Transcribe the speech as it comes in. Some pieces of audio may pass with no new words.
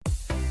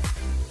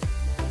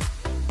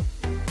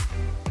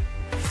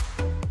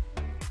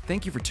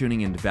Thank you for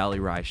tuning in to Valley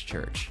Rise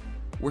Church.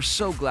 We're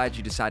so glad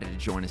you decided to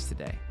join us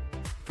today.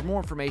 For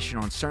more information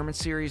on sermon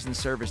series and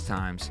service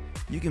times,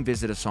 you can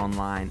visit us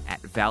online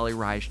at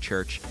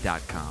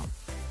valleyrisechurch.com.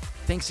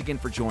 Thanks again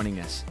for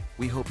joining us.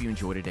 We hope you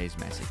enjoy today's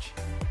message.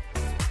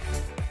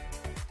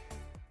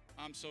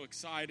 I'm so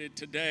excited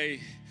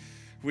today.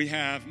 We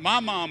have my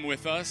mom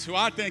with us, who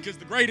I think is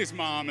the greatest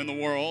mom in the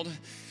world.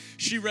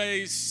 She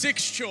raised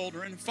 6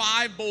 children,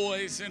 5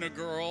 boys and a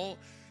girl.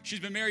 She's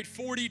been married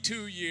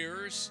 42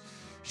 years.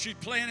 She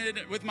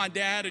planted with my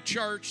dad a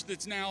church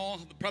that's now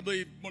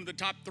probably one of the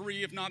top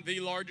 3, if not the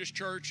largest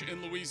church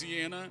in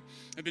Louisiana.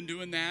 I've been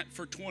doing that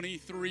for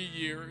 23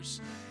 years.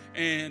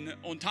 And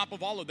on top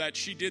of all of that,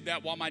 she did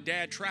that while my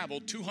dad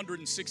traveled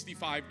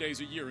 265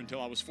 days a year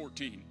until I was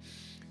 14.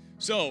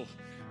 So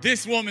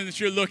this woman that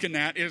you're looking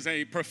at is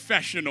a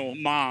professional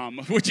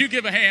mom. Would you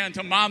give a hand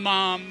to my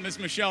mom, Miss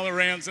Michelle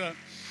Aranza?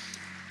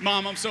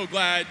 Mom, I'm so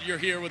glad you're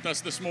here with us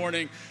this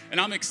morning,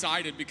 and I'm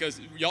excited because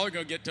y'all are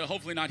going to get to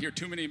hopefully not hear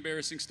too many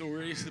embarrassing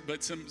stories,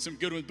 but some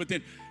good ones. But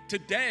then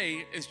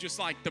today is just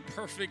like the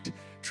perfect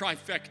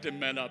trifecta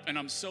met up, and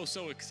I'm so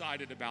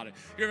excited about it.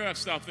 You ever have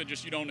stuff that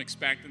just you don't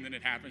expect, and then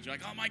it happens? You're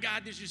like, oh my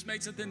God, this just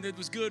made something that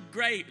was good,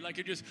 great. Like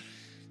it just...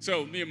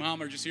 So me and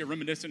Mom are just here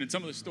reminiscing, and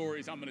some of the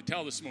stories I'm going to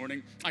tell this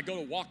morning, I go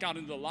to walk out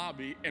into the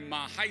lobby, and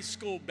my high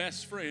school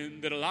best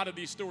friend that a lot of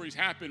these stories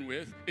happen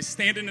with is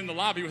standing in the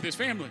lobby with his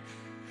family.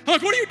 I'm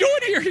like, what are you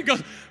doing here? He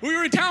goes, we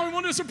were in town. We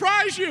wanted to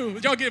surprise you.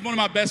 Would y'all give one of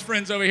my best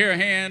friends over here a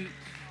hand?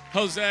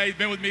 Jose, he's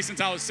been with me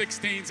since I was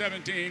 16,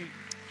 17.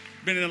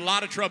 Been in a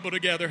lot of trouble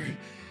together,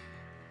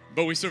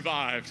 but we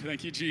survived.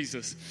 Thank you,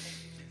 Jesus.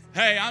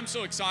 Hey, I'm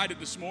so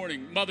excited this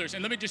morning, mothers,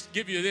 and let me just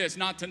give you this,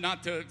 not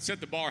to set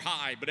the bar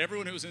high, but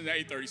everyone who was in the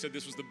 8:30 said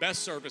this was the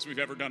best service we've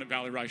ever done at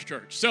Valley Rise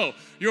Church. So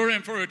you're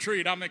in for a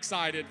treat. I'm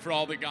excited for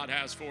all that God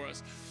has for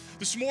us.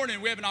 This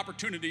morning, we have an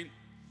opportunity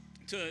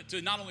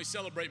to not only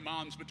celebrate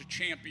moms, but to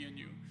champion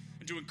you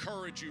and to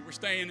encourage you. We're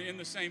staying in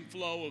the same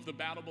flow of The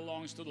Battle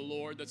Belongs to the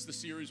Lord. That's the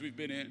series we've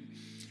been in.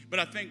 But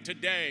I think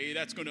today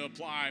that's going to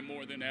apply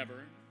more than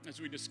ever as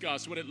we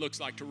discuss what it looks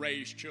like to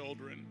raise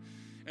children.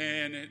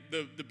 And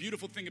the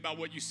beautiful thing about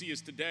what you see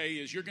is today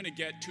is you're going to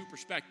get 2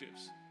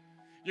 perspectives.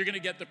 You're going to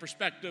get the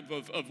perspective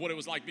of what it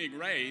was like being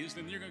raised,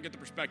 and you're going to get the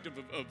perspective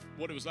of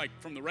what it was like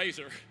from the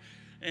raiser.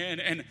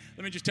 And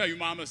let me just tell you,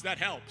 mamas, that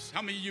helps.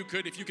 How many of you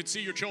could, if you could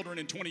see your children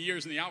in 20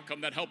 years and the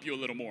outcome, that'd help you a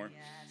little more?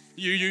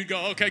 Yes. You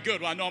go, okay, good.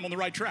 Well, I know I'm on the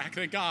right track.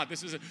 Thank God.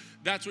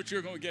 That's what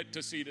you're going to get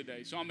to see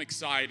today. So I'm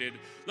excited.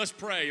 Let's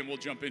pray and we'll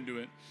jump into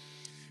it.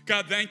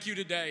 God, thank you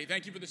today.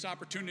 Thank you for this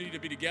opportunity to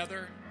be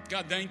together.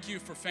 God, thank you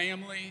for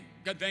family.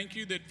 God, thank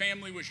you that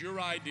family was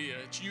your idea.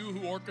 It's you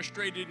who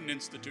orchestrated and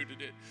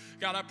instituted it.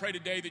 God, I pray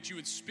today that you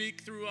would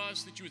speak through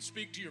us, that you would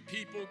speak to your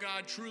people.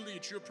 God, truly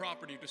it's your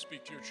property to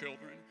speak to your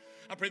children.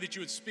 I pray that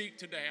you would speak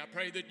today. I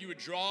pray that you would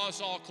draw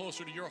us all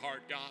closer to your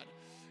heart, God.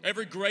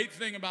 Every great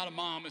thing about a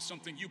mom is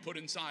something you put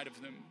inside of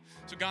them.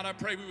 So, God, I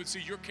pray we would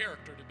see your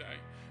character today.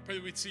 Pray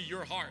that we'd see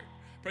your heart.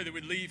 Pray that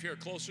we'd leave here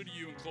closer to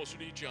you and closer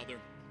to each other.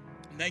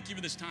 Thank you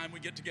for this time we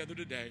get together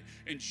today.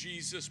 In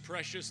Jesus'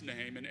 precious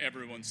name, and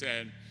everyone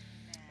said,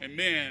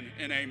 amen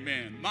and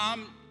amen.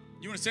 Mom,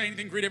 you want to say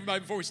anything? Greet everybody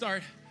before we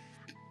start.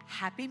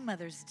 Happy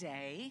Mother's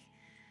Day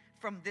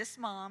from this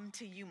mom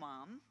to you,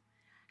 Mom.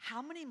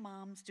 How many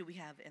moms do we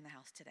have in the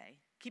house today?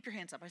 Keep your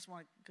hands up. I just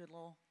want a good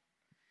little...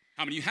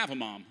 How many of you have a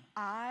mom?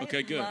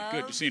 Okay, good.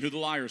 You're seeing who the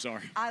liars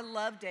are. I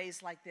love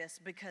days like this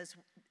because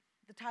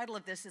the title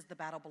of this is The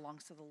Battle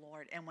Belongs to the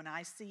Lord. And when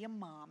I see a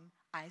mom,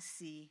 I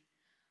see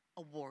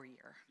a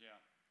warrior. Yeah.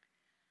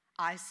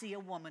 I see a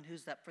woman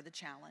who's up for the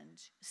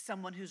challenge,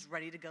 someone who's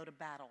ready to go to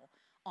battle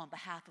on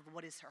behalf of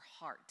what is her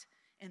heart,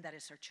 and that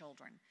is her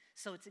children.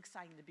 So it's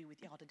exciting to be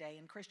with y'all today.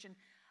 And Christian,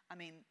 I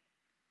mean,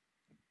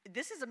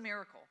 this is a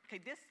miracle. Okay,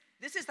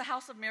 this is the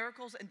house of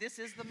miracles, and this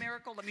is the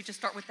miracle. Let me just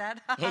start with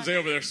that. Jose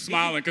over there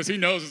smiling because he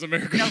knows it's a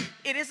miracle. No,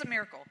 it is a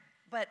miracle.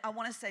 But I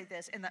want to say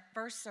this. In that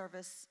first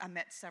service, I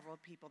met several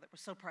people that were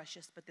so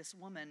precious, but this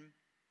woman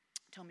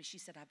told me, she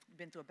said, I've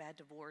been through a bad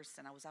divorce,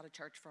 and I was out of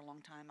church for a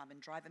long time. I've been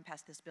driving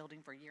past this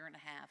building for a year and a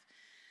half.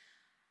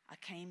 I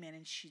came in,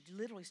 and she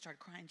literally started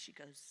crying. She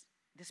goes,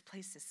 this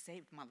place has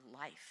saved my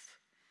life.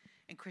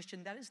 And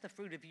Christian, that is the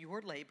fruit of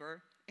your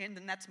labor, and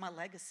then that's my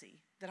legacy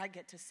that I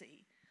get to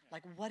see.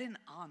 Like, what an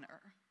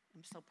honor.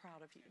 I'm so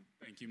proud of you.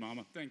 Thank you,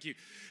 Mama. Thank you.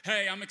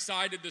 Hey, I'm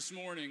excited this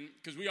morning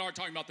because we are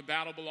talking about the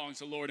battle belongs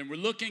to the Lord, and we're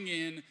looking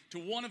into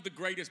one of the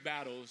greatest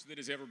battles that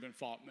has ever been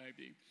fought,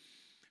 maybe.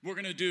 We're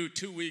going to do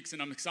 2 weeks,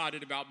 and I'm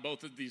excited about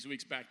both of these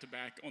weeks back to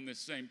back on this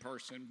same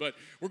person. But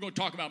we're going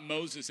to talk about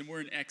Moses, and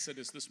we're in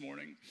Exodus this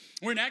morning.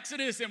 We're in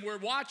Exodus, and we're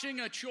watching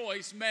a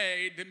choice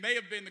made that may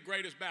have been the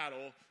greatest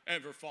battle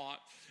ever fought.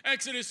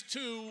 Exodus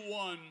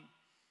 2:1.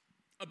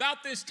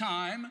 About this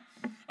time,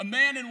 a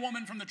man and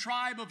woman from the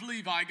tribe of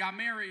Levi got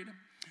married.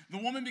 The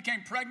woman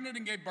became pregnant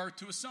and gave birth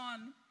to a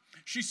son.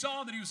 She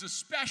saw that he was a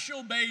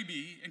special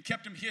baby and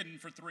kept him hidden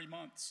for 3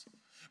 months.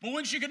 But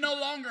when she could no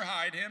longer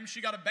hide him, she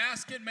got a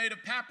basket made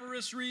of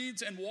papyrus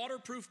reeds and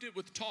waterproofed it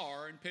with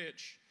tar and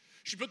pitch.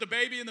 She put the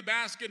baby in the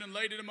basket and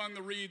laid it among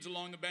the reeds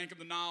along the bank of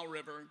the Nile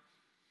River.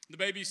 The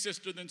baby's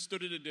sister then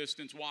stood at a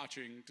distance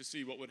watching to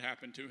see what would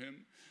happen to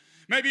him.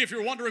 Maybe if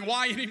you're wondering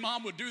why any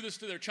mom would do this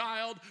to their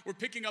child, we're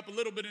picking up a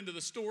little bit into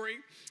the story.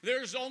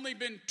 There's only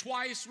been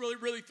twice,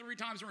 really 3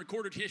 times in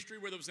recorded history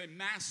where there was a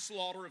mass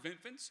slaughter of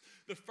infants.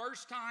 The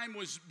first time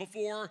was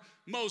before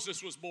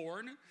Moses was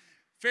born.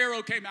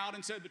 Pharaoh came out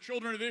and said, the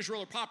children of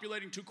Israel are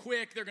populating too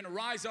quick. They're going to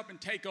rise up and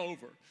take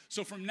over.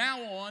 So from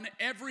now on,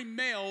 every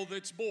male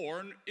that's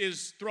born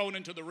is thrown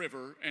into the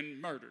river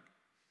and murdered.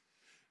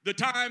 The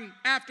time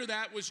after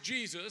that was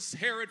Jesus.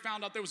 Herod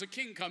found out there was a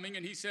king coming,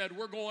 and he said,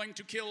 we're going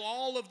to kill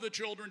all of the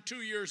children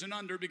 2 years and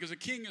under because a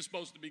king is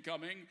supposed to be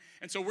coming,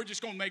 and so we're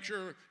just going to make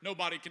sure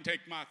nobody can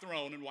take my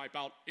throne and wipe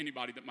out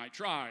anybody that might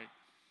try.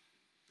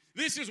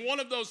 This is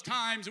one of those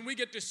times, and we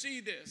get to see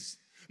this.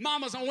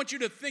 Mamas, I want you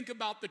to think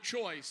about the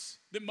choice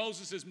that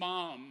Moses'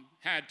 mom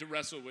had to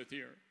wrestle with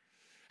here.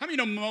 How many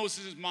know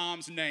Moses'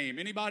 mom's name?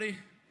 Anybody?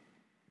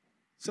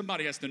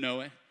 Somebody has to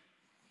know it.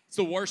 It's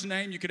the worst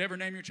name you could ever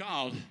name your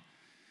child.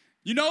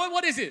 You know it?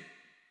 What is it?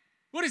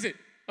 What is it?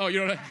 Oh, you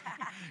know what?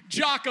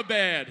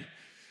 Jochebed.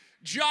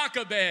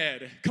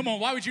 Jochebed. Come on,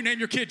 why would you name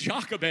your kid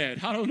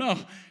Jochebed? I don't know.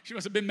 She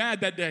must have been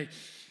mad that day.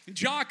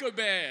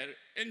 Jochebed.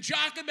 And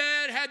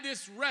Jochebed had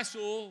this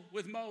wrestle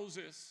with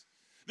Moses.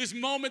 This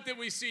moment that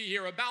we see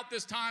here, about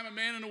this time, a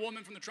man and a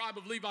woman from the tribe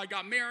of Levi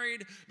got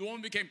married. The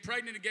woman became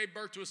pregnant and gave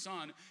birth to a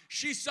son.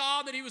 She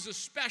saw that he was a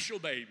special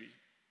baby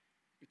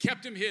and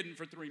kept him hidden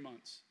for 3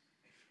 months.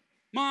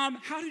 Mom,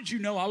 how did you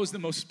know I was the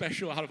most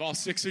special out of all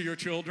 6 of your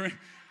children?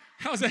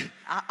 How's that?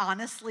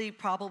 Honestly,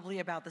 probably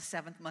about the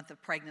 7th month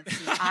of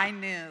pregnancy, I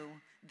knew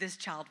this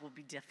child will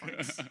be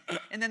different.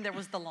 And then there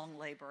was the long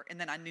labor, and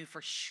then I knew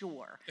for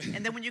sure.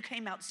 And then when you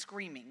came out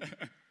screaming,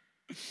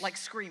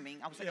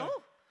 I was like,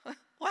 oh,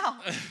 wow.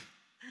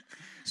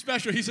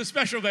 Special, he's a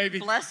special baby.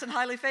 Blessed and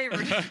highly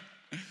favored.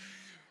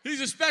 He's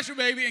a special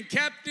baby and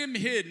kept him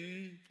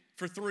hidden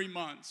for 3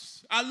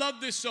 months. I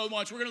love this so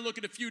much. We're going to look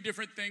at a few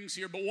different things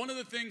here, but one of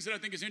the things that I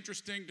think is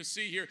interesting to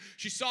see here,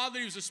 she saw that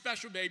he was a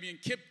special baby and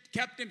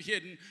kept him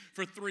hidden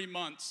for 3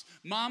 months.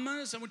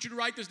 Mamas, I want you to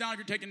write this down if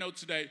you're taking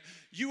notes today.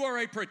 You are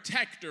a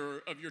protector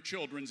of your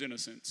children's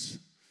innocence.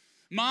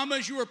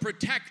 Mamas, you are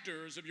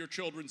protectors of your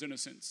children's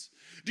innocence.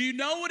 Do you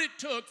know what it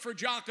took for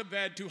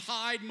Jochebed to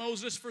hide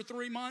Moses for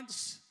 3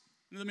 months?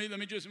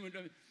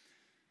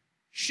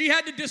 She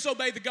had to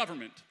disobey the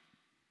government.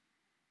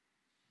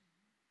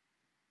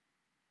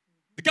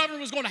 The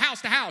government was going to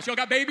house. Y'all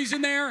got babies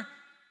in there?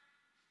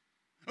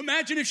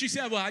 Imagine if she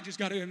said, well, I just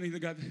got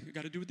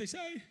to do what they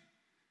say.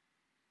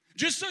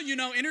 Just so you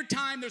know,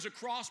 anytime there's a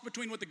cross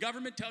between what the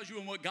government tells you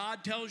and what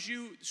God tells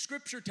you,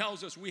 Scripture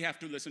tells us we have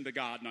to listen to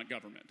God, not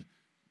government.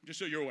 Just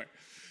so you're aware.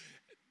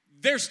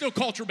 There's still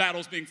culture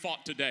battles being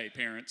fought today,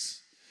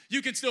 parents.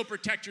 You can still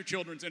protect your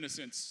children's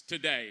innocence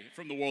today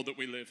from the world that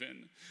we live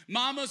in.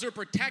 Mamas are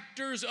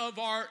protectors of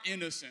our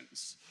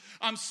innocence.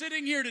 I'm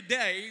sitting here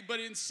today, but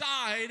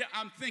inside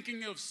I'm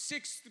thinking of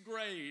 6th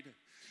grade.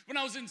 When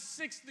I was in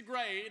 6th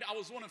grade, I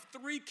was one of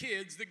 3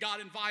 kids that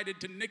got invited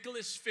to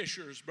Nicholas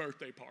Fisher's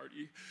birthday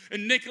party.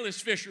 And Nicholas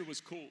Fisher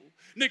was cool.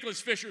 Nicholas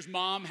Fisher's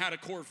mom had a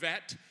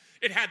Corvette.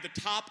 It had the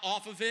top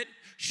off of it.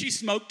 She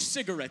smoked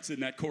cigarettes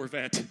in that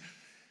Corvette.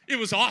 It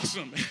was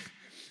awesome.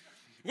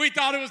 We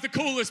thought it was the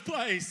coolest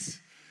place.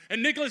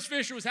 And Nicholas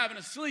Fisher was having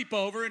a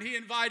sleepover, and he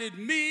invited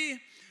me,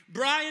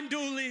 Brian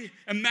Dooley,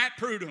 and Matt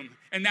Prudhomme.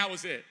 And that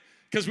was it,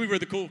 because we were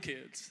the cool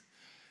kids.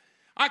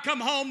 I come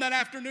home that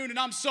afternoon, and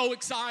I'm so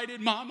excited.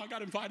 Mom, I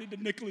got invited to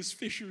Nicholas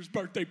Fisher's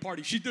birthday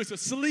party. She does a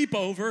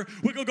sleepover.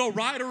 We're going to go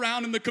ride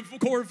around in the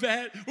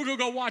Corvette. We're going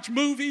to go watch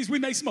movies. We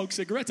may smoke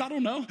cigarettes. I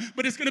don't know.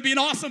 But it's going to be an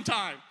awesome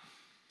time.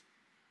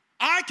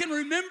 I can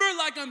remember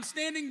like I'm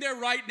standing there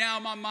right now,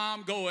 my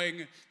mom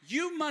going,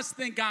 you must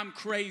think I'm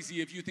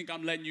crazy if you think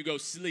I'm letting you go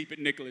sleep at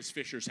Nicholas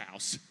Fisher's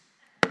house.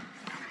 What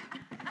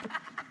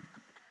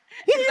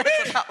do you mean?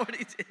 That's not what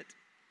he did. What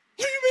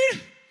do you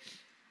mean?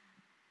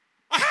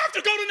 I have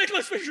to go to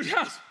Nicholas Fisher's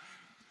house.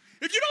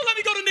 If you don't let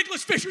me go to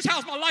Nicholas Fisher's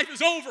house, my life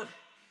is over.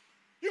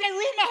 You're going to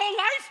ruin my whole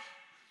life?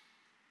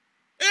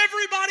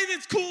 Everybody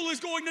that's cool is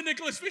going to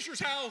Nicholas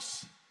Fisher's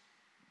house.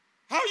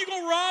 How are you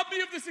going to rob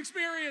me of this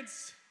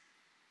experience?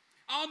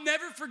 I'll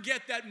never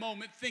forget that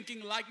moment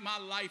thinking like my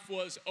life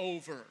was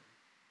over.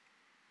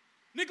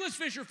 Nicholas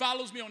Fisher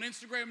follows me on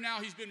Instagram now.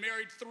 He's been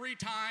married 3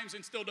 times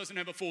and still doesn't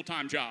have a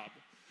full-time job.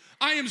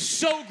 I am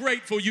so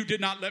grateful you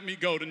did not let me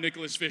go to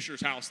Nicholas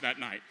Fisher's house that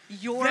night.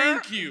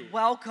 Thank you.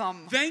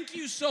 Welcome. Thank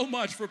you so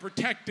much for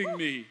protecting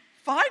me.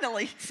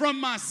 Finally. From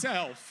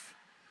myself.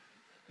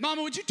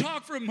 Mama, would you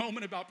talk for a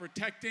moment about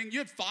protecting? You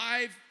had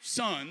 5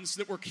 sons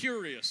that were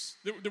curious,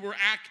 that were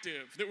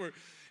active,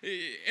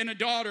 and a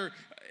daughter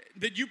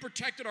that you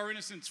protected our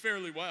innocence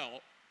fairly well.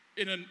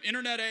 In an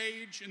internet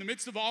age, in the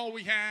midst of all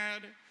we had,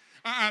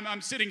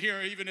 I'm sitting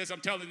here even as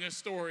I'm telling this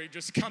story,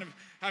 just kind of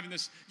having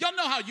this. Y'all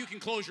know how you can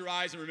close your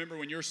eyes and remember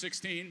when you're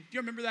 16? Do you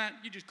remember that?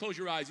 You just close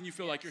your eyes and you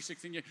feel like you're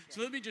 16.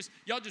 So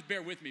y'all just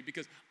bear with me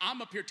because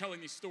I'm up here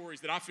telling these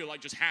stories that I feel like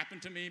just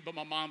happened to me, but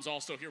my mom's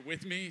also here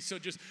with me. So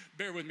just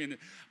bear with me.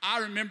 I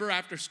remember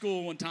after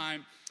school one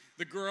time,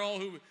 the girl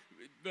who,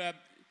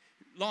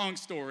 long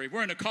story,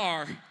 we're in a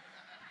car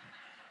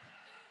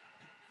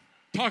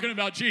talking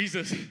about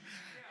Jesus.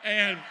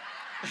 And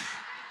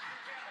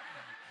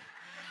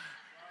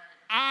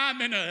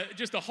I'm in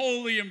just a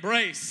holy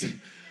embrace.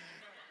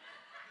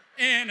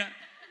 And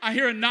I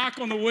hear a knock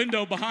on the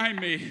window behind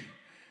me.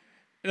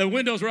 The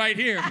window's right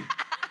here.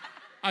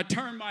 I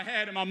turn my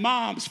head and my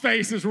mom's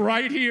face is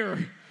right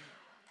here.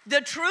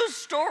 The true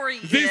story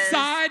This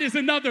side is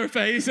another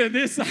face and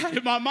this side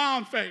is my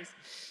mom's face.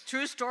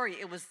 True story,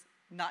 it was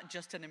not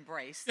just an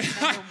embrace,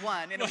 number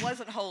one, and it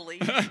wasn't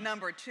holy.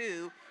 Number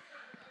two,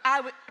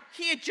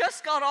 he had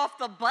just got off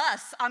the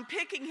bus. I'm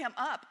picking him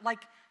up. Like,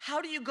 how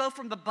do you go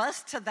from the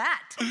bus to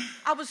that?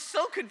 I was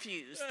so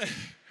confused.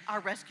 I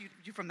rescued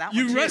you from that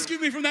one, too. You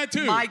rescued me from that,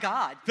 too. My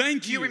God. Thank you.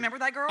 Do you remember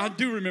that girl? I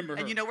do remember her.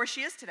 And you know where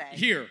she is today?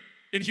 Here,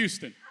 in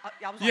Houston.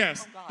 I was yes.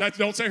 Like, oh God.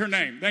 Don't say her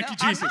name. Thank you,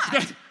 Jesus. I'm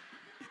not.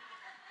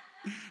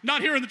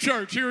 Not here in the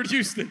church, here in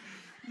Houston.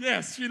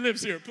 Yes, she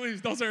lives here.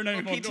 Please don't say her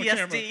name on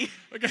camera. PTSD.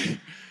 Okay.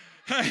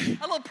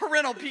 A little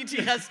parental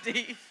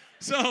PTSD.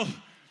 So,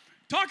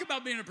 talk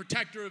about being a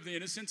protector of the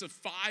innocence of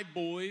 5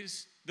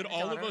 boys that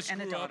all of us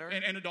grew up,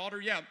 and a daughter,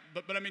 yeah.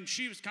 But I mean,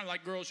 she was kind of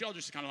like girls. Y'all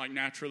just kind of like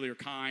naturally are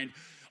kind.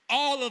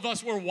 All of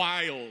us were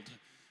wild.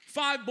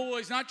 5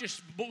 boys, not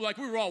just like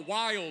we were all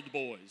wild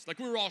boys. Like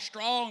we were all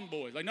strong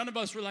boys. Like none of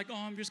us were like, oh,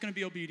 I'm just going to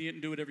be obedient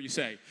and do whatever you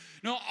say.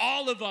 No,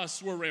 all of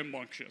us were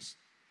rambunctious.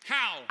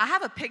 How? I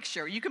have a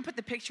picture. You can put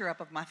the picture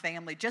up of my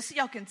family just so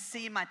y'all can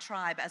see my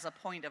tribe as a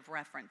point of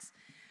reference.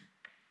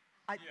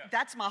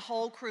 That's my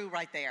whole crew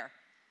right there.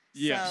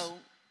 Yes. So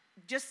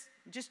just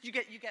you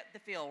get the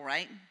feel,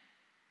 right?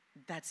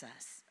 That's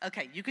us.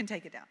 Okay, you can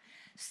take it down.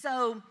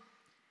 So,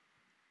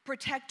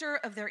 protector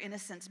of their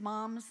innocence.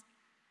 Moms,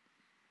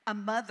 a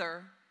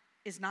mother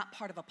is not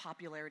part of a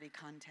popularity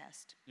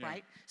contest,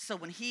 right? So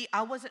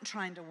I wasn't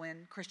trying to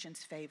win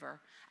Christian's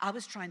favor. I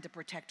was trying to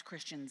protect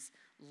Christian's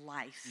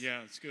life. Yeah,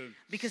 that's good.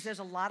 Because there's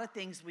a lot of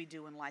things we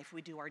do in life.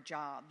 We do our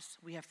jobs.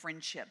 We have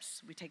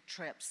friendships. We take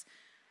trips.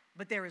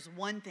 But there is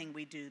one thing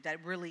we do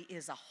that really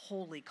is a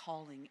holy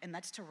calling, and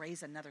that's to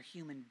raise another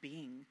human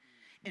being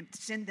and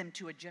send them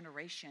to a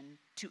generation,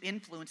 to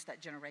influence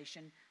that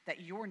generation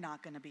that you're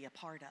not going to be a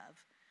part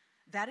of.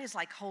 That is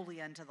like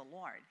holy unto the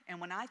Lord.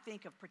 And when I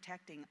think of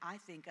protecting, I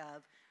think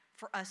of,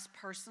 for us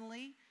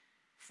personally,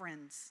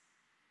 friends.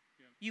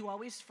 Yeah. You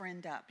always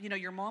friend up. You know,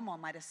 your mama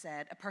might have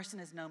said, a person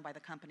is known by the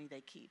company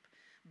they keep.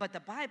 But the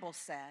Bible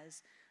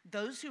says,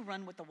 those who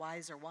run with the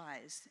wise are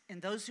wise,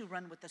 and those who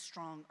run with the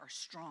strong are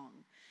strong.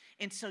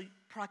 And so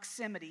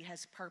proximity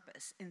has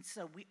purpose. And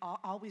so we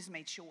always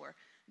made sure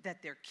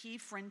that their key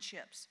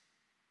friendships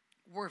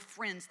were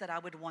friends that I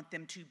would want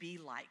them to be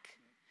like.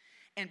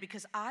 And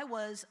because I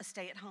was a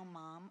stay-at-home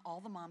mom,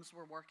 all the moms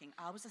were working.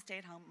 I was a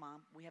stay-at-home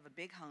mom. We have a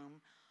big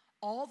home.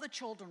 All the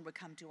children would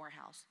come to our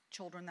house,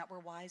 children that were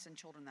wise and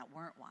children that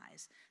weren't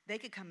wise. They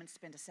could come and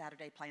spend a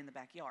Saturday playing in the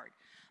backyard.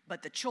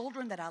 But the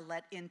children that I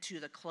let into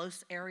the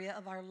close area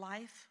of our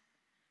life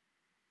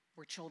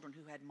were children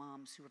who had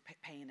moms who were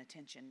paying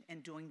attention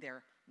and doing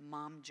their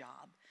mom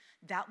job.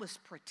 That was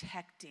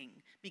protecting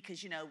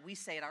because, you know, we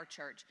say at our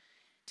church,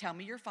 tell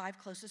me your 5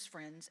 closest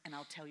friends and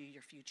I'll tell you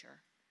your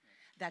future.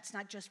 That's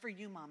not just for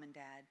you, Mom and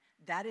Dad.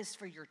 That is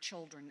for your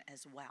children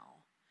as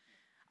well.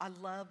 I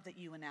love that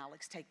you and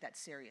Alex take that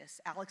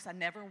serious. Alex, I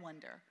never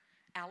wonder.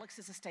 Alex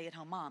is a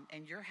stay-at-home mom,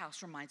 and your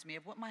house reminds me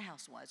of what my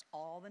house was.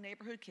 All the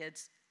neighborhood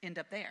kids end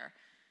up there.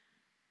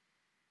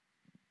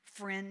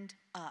 Friend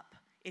up.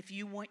 If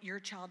you want your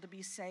child to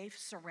be safe,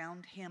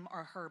 surround him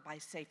or her by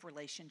safe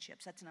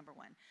relationships. That's number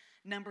 1.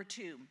 Number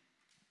 2,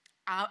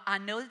 I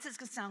know this is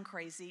going to sound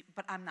crazy,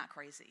 but I'm not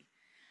crazy.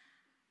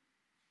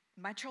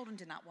 My children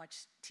did not watch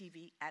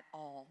TV at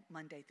all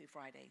Monday through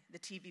Friday. The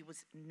TV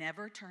was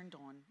never turned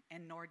on,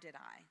 and nor did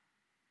I.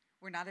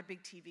 We're not a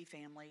big TV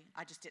family.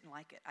 I just didn't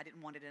like it. I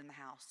didn't want it in the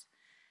house.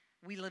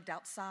 We lived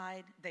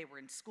outside. They were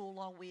in school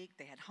all week.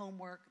 They had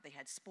homework. They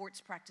had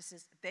sports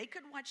practices. They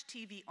could watch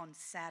TV on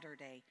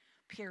Saturday,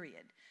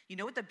 period. You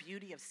know what the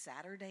beauty of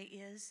Saturday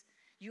is?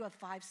 You have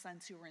 5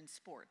 sons who were in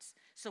sports.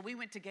 So we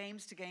went to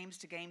games, to games,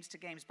 to games, to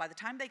games. By the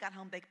time they got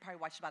home, they could probably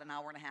watch about an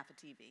hour and a half of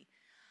TV.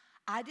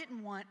 I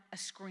didn't want a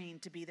screen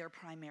to be their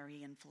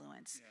primary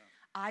influence. Yeah.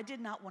 I did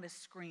not want a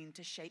screen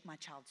to shape my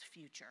child's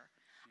future.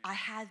 Yeah. I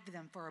had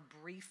them for a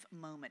brief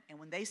moment. And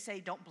when they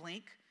say, don't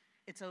blink,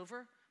 it's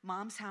over.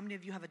 Moms, how many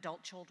of you have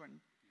adult children?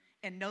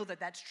 Yeah. And know that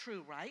that's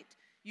true, right?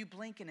 You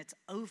blink and it's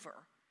over.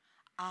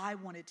 I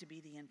wanted to be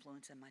the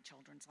influence in my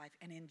children's life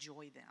and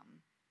enjoy them.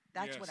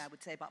 That's what I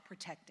would say about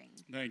protecting.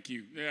 Thank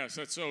you. Yes,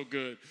 that's so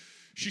good.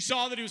 She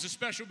saw that he was a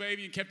special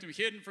baby and kept him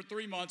hidden for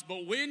 3 months,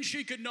 but when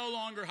she could no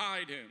longer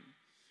hide him,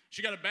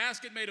 She got a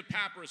basket made of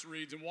papyrus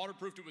reeds and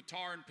waterproofed it with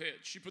tar and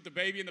pitch. She put the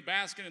baby in the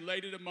basket and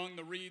laid it among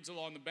the reeds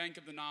along the bank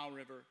of the Nile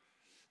River.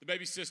 The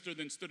baby's sister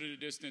then stood at a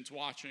distance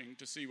watching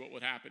to see what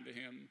would happen to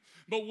him.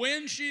 But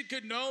when she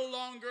could no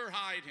longer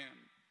hide him,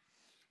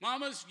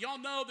 mamas, y'all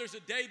know there's a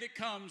day that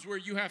comes where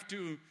you have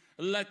to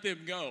let them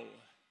go,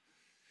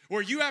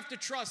 where you have to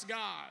trust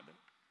God.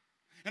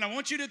 And I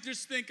want you to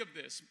just think of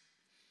this.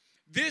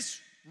 This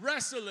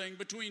wrestling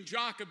between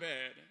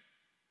Jochebed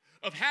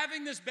of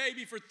having this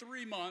baby for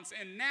 3 months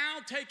and now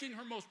taking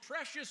her most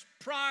precious,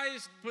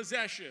 prized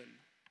possession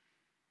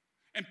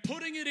and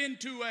putting it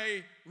into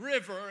a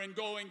river and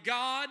going,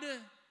 God,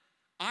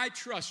 I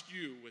trust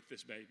you with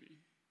this baby.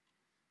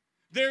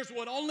 There's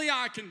what only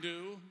I can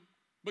do,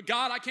 but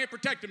God, I can't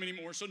protect him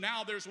anymore, so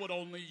now there's what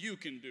only you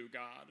can do,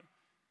 God.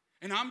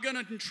 And I'm going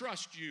to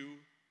entrust you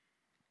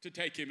to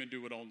take him and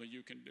do what only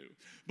you can do.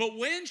 But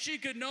when she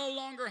could no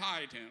longer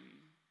hide him,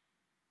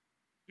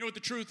 you know what the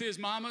truth is,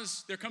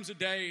 mamas? There comes a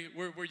day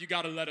where you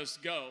got to let us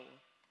go.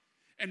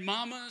 And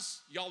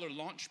mamas, y'all are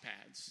launch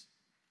pads.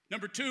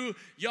 Number 2,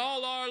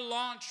 y'all are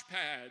launch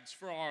pads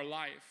for our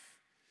life.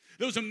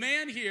 There was a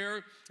man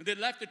here that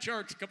left the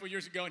church a couple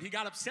years ago, and he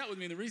got upset with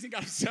me. And the reason he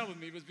got upset with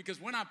me was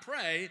because when I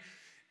pray,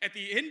 at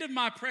the end of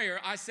my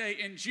prayer, I say,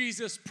 in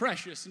Jesus'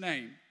 precious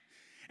name.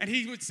 And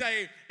he would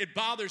say, it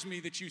bothers me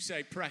that you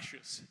say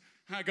precious.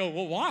 I go,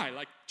 well, why?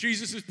 Like,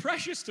 Jesus is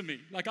precious to me.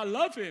 Like, I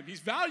love him.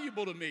 He's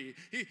valuable to me.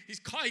 He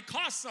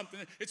costs something.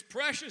 It's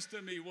precious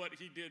to me what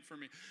he did for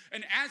me.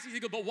 And as he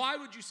goes, but why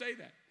would you say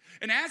that?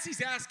 And as he's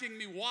asking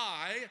me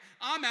why,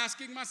 I'm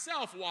asking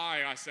myself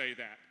why I say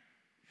that.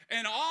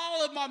 And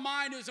all of my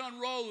mind is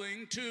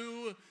unrolling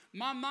to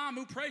my mom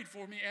who prayed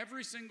for me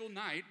every single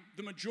night,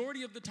 the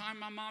majority of the time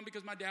my mom,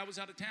 because my dad was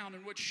out of town,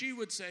 and what she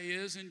would say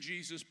is, in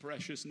Jesus'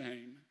 precious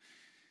name.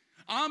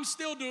 I'm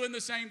still doing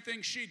the same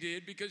thing she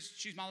did because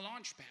she's my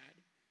launch pad.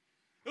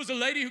 There was a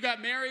lady who got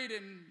married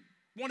and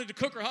wanted to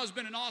cook her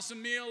husband an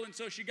awesome meal, and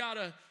so she got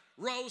a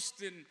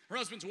roast, and her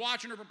husband's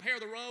watching her prepare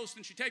the roast,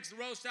 and she takes the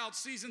roast out,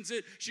 seasons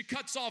it, she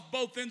cuts off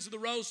both ends of the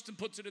roast and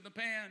puts it in the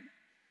pan.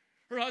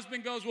 Her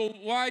husband goes, well,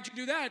 why'd you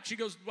do that? She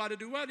goes, why to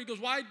do what? He goes,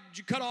 why'd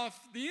you cut off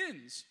the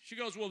ends? She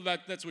goes, well,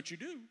 that's what you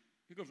do.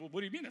 He goes, well,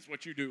 what do you mean that's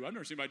what you do? I've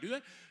never seen anybody do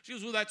that. She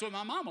goes, well, that's what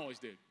my mom always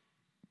did.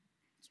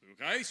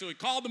 So, okay, so he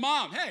called the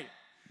mom, hey,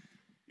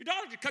 your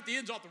daughter just cut the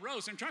ends off the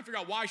roast. I'm trying to figure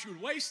out why she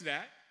would waste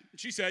that. And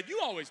she said, you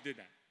always did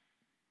that.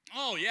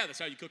 Oh, yeah, that's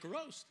how you cook a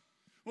roast.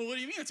 Well, what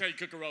do you mean that's how you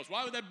cook a roast?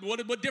 Why would that?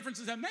 What difference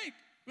does that make?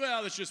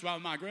 Well, that's just how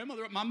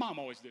my mom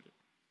always did it.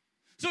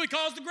 So he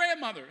calls the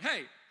grandmother.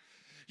 Hey,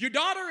 your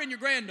daughter and your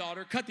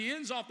granddaughter cut the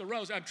ends off the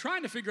roast. I'm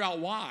trying to figure out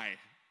why.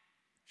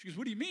 She goes,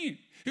 what do you mean?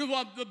 He goes,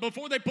 well,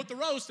 before they put the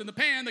roast in the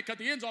pan, they cut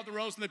the ends off the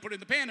roast and they put it in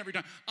the pan every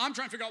time. I'm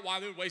trying to figure out why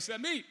they would waste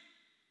that meat.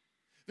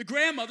 The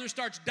grandmother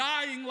starts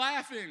dying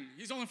laughing.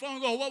 He's on the phone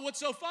and goes, well, what's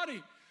so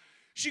funny?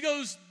 She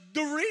goes,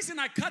 the reason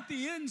I cut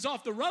the ends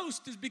off the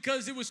roast is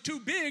because it was too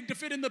big to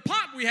fit in the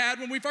pot we had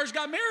when we first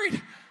got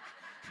married.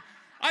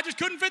 I just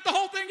couldn't fit the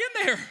whole thing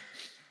in there.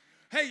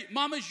 Hey,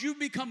 mamas, you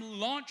become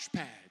launch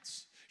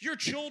pads. Your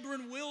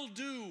children will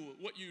do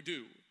what you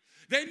do.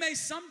 They may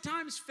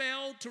sometimes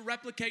fail to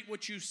replicate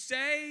what you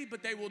say,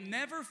 but they will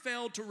never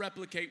fail to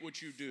replicate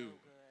what you do.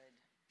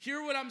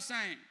 Hear what I'm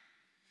saying.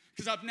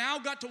 Because I've now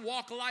got to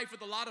walk life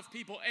with a lot of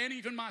people and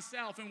even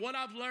myself. And what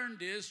I've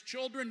learned is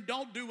children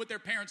don't do what their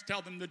parents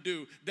tell them to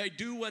do. They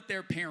do what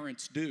their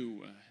parents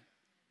do.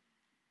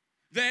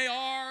 They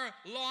are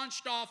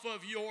launched off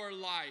of your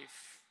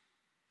life.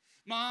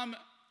 Mom,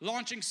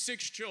 launching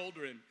 6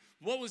 children.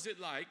 What was it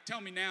like?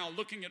 Tell me now,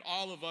 looking at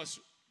all of us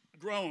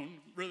grown,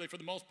 really for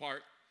the most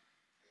part,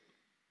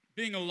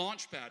 being a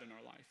launch pad in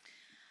our life.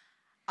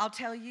 I'll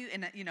tell you,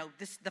 and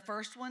the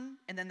first one,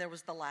 and then there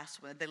was the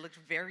last one. They looked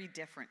very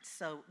different.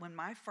 So when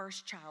my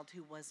first child,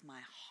 who was my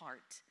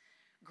heart,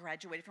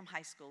 graduated from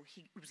high school,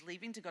 he was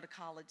leaving to go to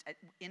college at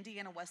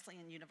Indiana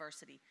Wesleyan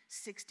University,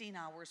 16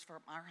 hours from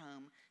our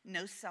home,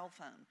 no cell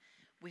phone.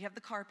 We have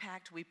the car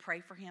packed. We pray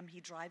for him. He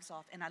drives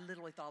off, and I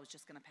literally thought I was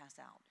just going to pass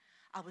out.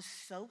 I was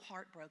so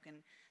heartbroken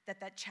that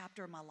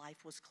chapter of my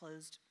life was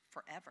closed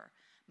forever.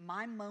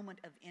 My moment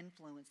of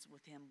influence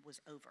with him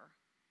was over.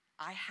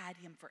 I had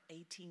him for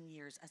 18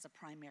 years as a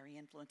primary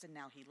influence, and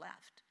now he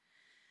left.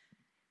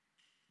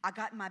 I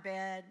got in my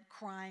bed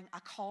crying. I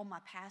called my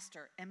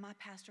pastor, and my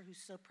pastor, who's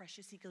so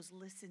precious, he goes,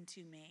 listen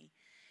to me.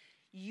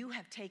 You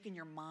have taken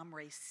your mom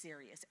race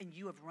serious, and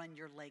you have run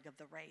your leg of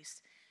the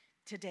race.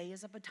 Today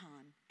is a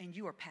baton, and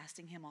you are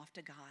passing him off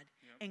to God.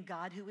 Yep. And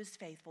God, who is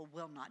faithful,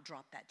 will not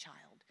drop that child.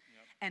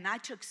 Yep. And I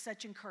took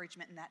such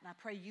encouragement in that, and I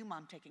pray you,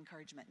 Mom, take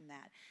encouragement in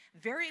that.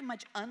 Very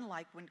much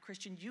unlike when,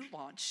 Christian, you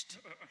launched.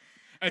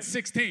 At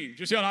 16.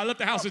 Just I left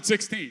the house at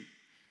 16.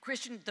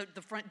 Christian,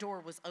 the front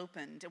door was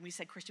opened, and we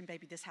said, Christian,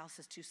 baby, this house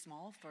is too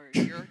small for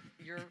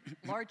your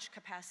large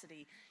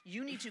capacity.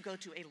 You need to go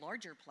to a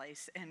larger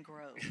place and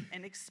grow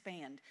and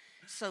expand.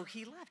 So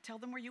he left. Tell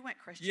them where you went,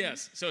 Christian.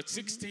 Yes. So at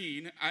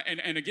 16,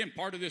 and again,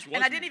 part of this was.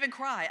 And I didn't even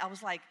cry. I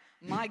was like,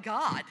 my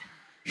God.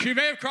 She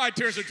may have cried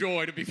tears of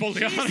joy, to be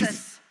fully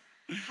honest.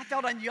 I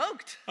felt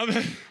unyoked.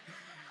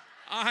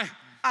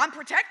 I'm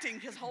protecting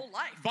his whole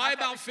life. By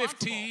about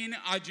 15,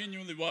 I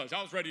genuinely was.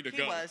 I was ready to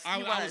go.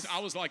 I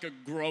was like a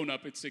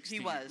grown-up at 16.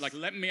 He was. Like,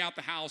 letting me out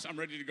the house. I'm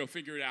ready to go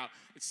figure it out.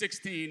 At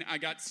 16, I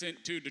got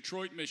sent to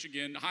Detroit,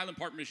 Michigan, Highland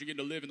Park, Michigan,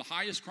 to live in the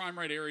highest crime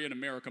rate area in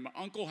America. My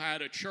uncle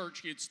had a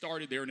church he had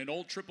started there in an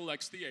old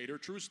XXX theater.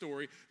 True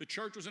story. The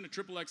church was in a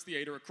XXX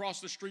theater.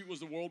 Across the street was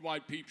the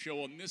Worldwide Peep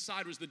Show. On this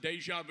side was the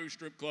Deja Vu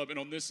Strip Club. And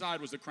on this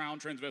side was the Crown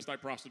Transvestite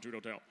Prostitute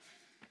Hotel.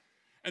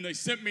 And they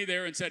sent me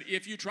there and said,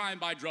 if you try and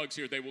buy drugs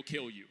here, they will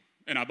kill you.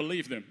 And I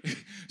believed them.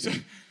 So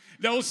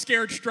those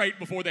Scared Straight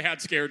before they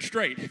had Scared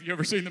Straight. Have you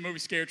ever seen the movie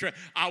Scared Straight?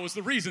 I was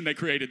the reason they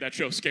created that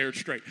show, Scared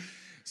Straight.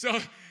 So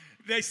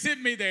they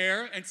sent me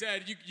there and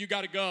said, you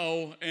got to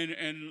go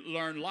and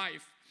learn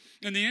life.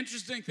 And the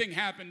interesting thing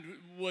happened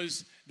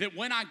was that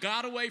when I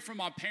got away from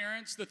my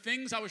parents, the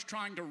things I was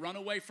trying to run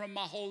away from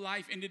my whole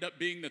life ended up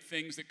being the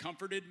things that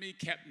comforted me,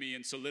 kept me,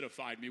 and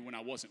solidified me when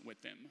I wasn't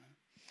with them.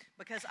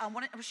 Because I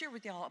want to share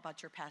with y'all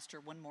about your pastor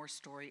one more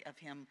story of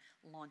him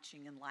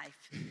launching in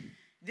life.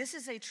 This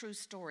is a true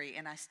story,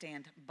 and I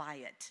stand by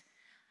it.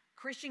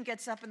 Christian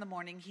gets up in the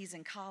morning. He's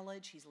in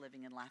college. He's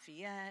living in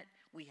Lafayette.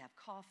 We have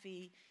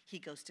coffee. He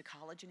goes to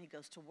college, and he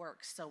goes to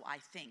work, so I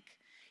think.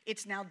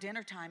 It's now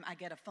dinner time. I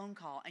get a phone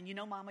call, and you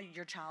know, Mama,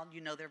 your child,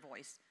 you know their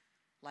voice.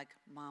 Like,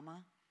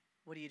 Mama,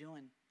 what are you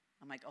doing?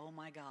 I'm like, oh,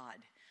 my God.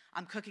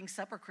 I'm cooking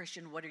supper,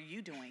 Christian. What are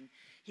you doing?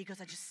 He goes,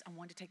 I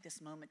wanted to take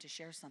this moment to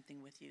share something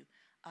with you.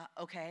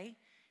 Okay.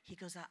 He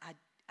goes,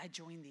 I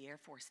joined the Air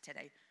Force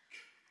today.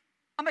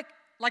 I'm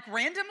like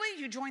randomly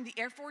you joined the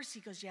Air Force? He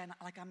goes, yeah,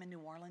 like I'm in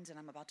New Orleans and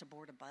I'm about to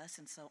board a bus,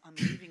 and so I'm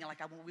leaving. Like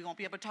we won't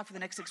be able to talk for the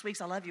next 6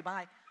 weeks. I love you.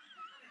 Bye.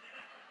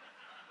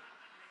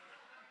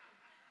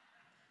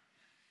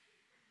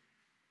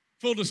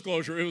 Full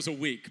disclosure, it was a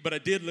week, but I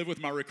did live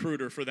with my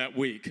recruiter for that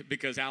week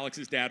because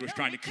Alex's dad was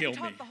trying to kill me.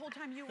 Talk the whole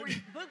time you were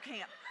in boot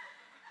camp.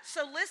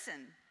 So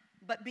listen,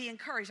 but be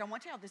encouraged. I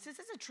want to tell you, this is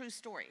a true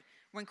story.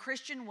 When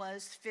Christian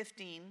was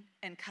 15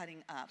 and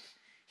cutting up,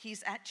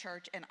 he's at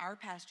church, and our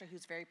pastor,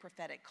 who's very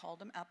prophetic,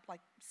 called him up,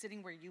 like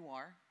sitting where you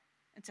are,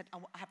 and said, I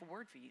have a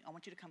word for you. I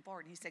want you to come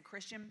forward. And he said,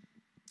 Christian,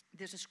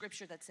 there's a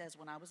scripture that says,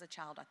 when I was a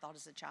child, I thought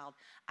as a child,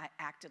 I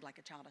acted like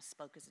a child, I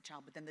spoke as a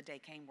child, but then the day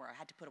came where I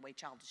had to put away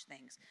childish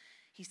things.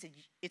 He said,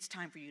 it's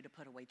time for you to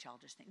put away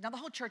childish things. Now, the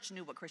whole church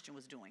knew what Christian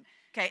was doing.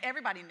 Okay,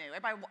 everybody knew.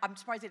 I'm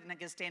surprised he didn't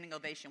get a standing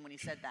ovation when he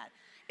said that.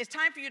 It's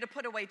time for you to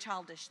put away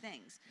childish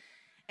things.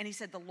 And he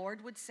said, the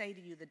Lord would say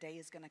to you, the day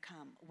is going to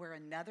come where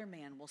another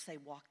man will say,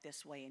 walk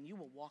this way, and you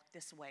will walk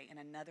this way, and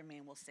another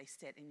man will say,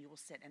 sit, and you will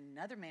sit, and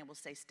another man will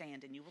say,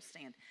 stand, and you will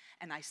stand.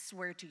 And I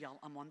swear to y'all,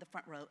 I'm on the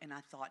front row, and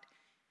I thought,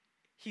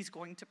 he's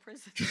going to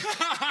prison.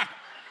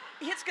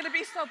 It's going to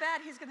be so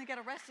bad, he's going to get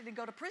arrested and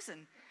go to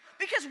prison.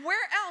 Because where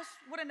else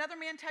would another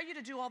man tell you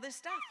to do all this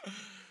stuff?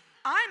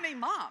 I'm a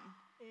mom.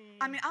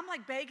 I mean, I'm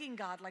like begging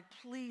God, like,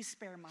 please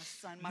spare my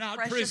son, my Not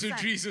precious prison, son.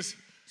 Jesus.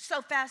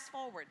 So fast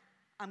forward,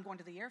 I'm going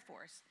to the Air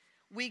Force.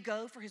 We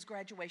go for his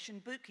graduation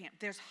boot camp.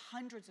 There's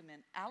hundreds of men.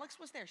 Alex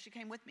was there. She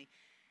came with me.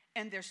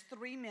 And there's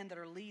 3 men that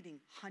are leading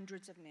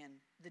hundreds of men.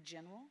 The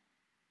general,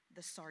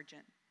 the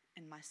sergeant,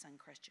 and my son,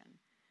 Christian.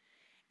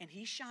 And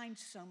he shined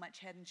so much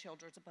head and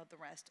shoulders above the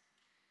rest.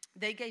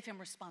 They gave him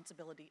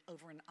responsibility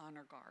over an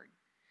honor guard.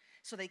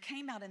 So they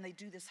came out and they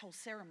do this whole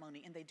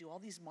ceremony and they do all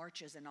these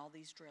marches and all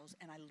these drills.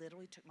 And I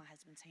literally took my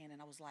husband's hand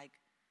and I was like,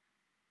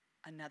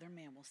 another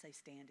man will say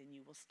stand and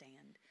you will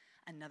stand.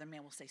 Another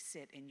man will say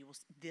sit and you will.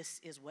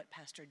 This is what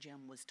Pastor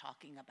Jim was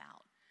talking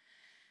about.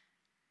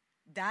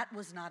 That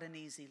was not an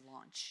easy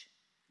launch.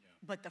 Yeah.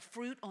 But the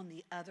fruit on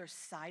the other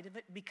side of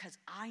it, because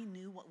I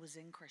knew what was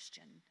in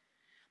Christian,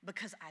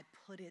 because I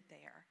put it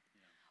there.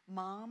 Yeah.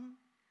 Mom,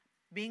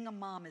 being a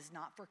mom is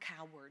not for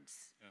cowards.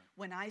 Yeah.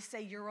 When I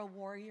say you're a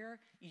warrior,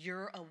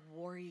 you're a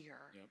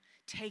warrior. Yep.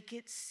 Take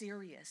it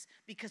serious,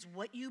 because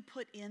what you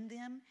put in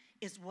them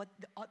is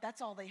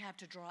that's all they have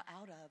to draw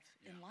out of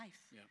in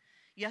life. Yeah.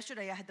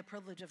 Yesterday, I had the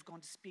privilege of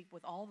going to speak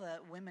with all the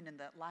women in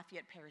the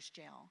Lafayette Parish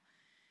Jail.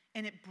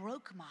 And it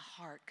broke my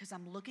heart because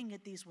I'm looking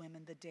at these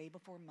women the day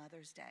before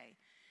Mother's Day.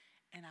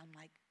 And I'm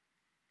like,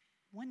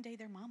 one day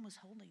their mom was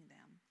holding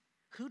them.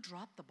 Who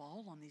dropped the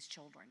ball on these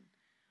children?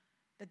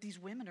 That these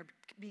women are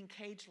being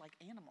caged like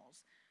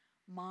animals.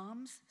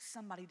 Moms,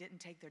 somebody didn't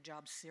take their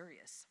job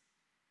serious.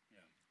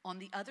 Yeah. On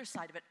the other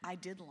side of it, I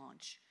did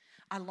launch.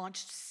 I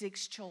launched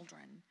 6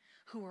 children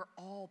who are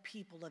all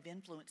people of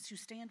influence, who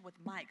stand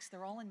with mics.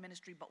 They're all in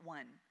ministry but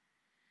one.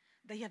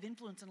 They have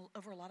influence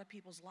over a lot of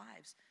people's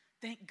lives.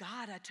 Thank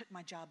God I took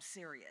my job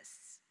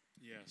serious.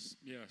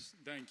 Yes,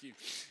 thank you.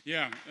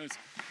 Yeah.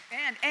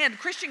 And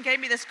Christian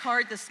gave me this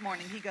card this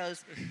morning. He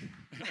goes,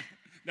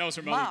 that was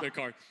her Mother's Day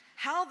card.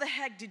 How the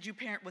heck did you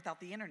parent without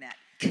the internet?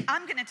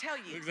 I'm going to tell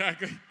you.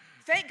 Exactly.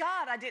 Thank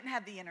God I didn't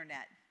have the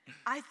internet.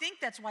 I think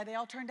that's why they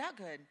all turned out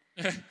good.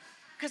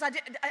 Because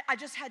I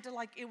just had to,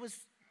 it was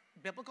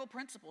biblical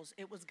principles.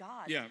 It was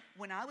God. Yeah.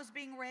 When I was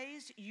being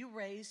raised, you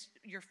raised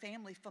your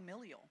family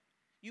familial.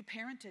 You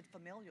parented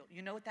familial.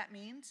 You know what that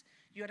means?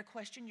 You had a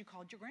question, you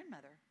called your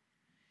grandmother.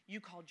 You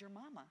called your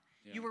mama.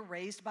 Yeah. You were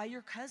raised by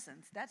your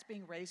cousins. That's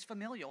being raised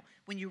familial.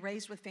 When you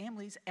raised with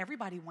families,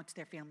 everybody wants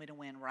their family to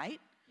win, right?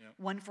 Yep.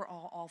 One for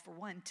all for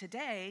one.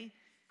 Today,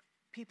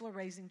 people are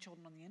raising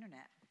children on the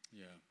internet.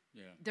 Yeah,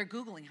 yeah. They're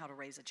Googling how to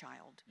raise a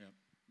child. Yep,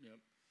 yep.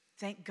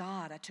 Thank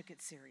God I took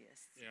it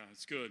serious. Yeah,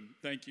 it's good.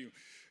 Thank you.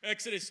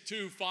 Exodus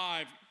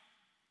 2:5.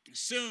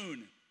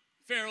 Soon,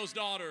 Pharaoh's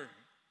daughter,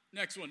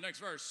 next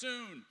verse.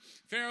 Soon,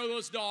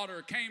 Pharaoh's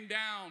daughter came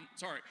down,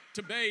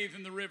 to bathe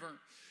in the river,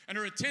 and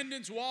her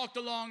attendants walked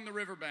along the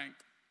riverbank.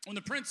 When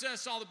the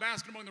princess saw the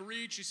basket among the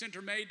reeds, she sent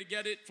her maid to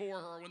get it for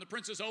her. When the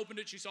princess opened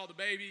it, she saw the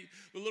baby.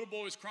 The little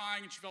boy was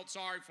crying, and she felt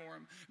sorry for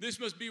him. This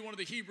must be one of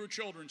the Hebrew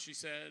children, she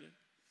said.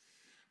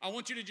 I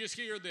want you to just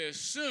hear this.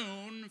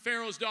 Soon,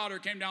 Pharaoh's daughter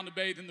came down to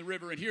bathe in the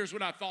river, and here's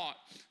what I thought.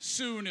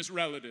 Soon is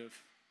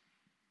relative.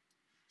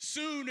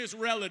 Soon is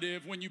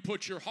relative when you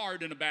put your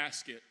heart in a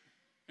basket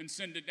and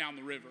send it down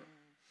the river.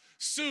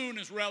 Soon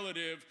is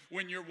relative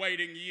when you're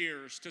waiting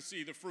years to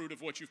see the fruit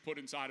of what you've put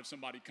inside of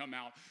somebody come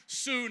out.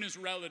 Soon is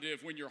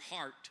relative when your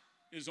heart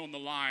is on the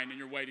line and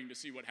you're waiting to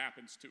see what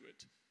happens to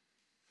it.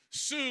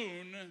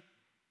 Soon,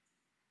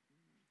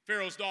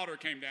 Pharaoh's daughter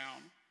came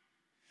down.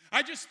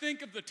 I just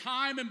think of the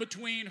time in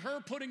between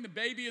her putting the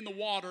baby in the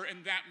water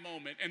in that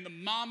moment and the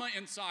mama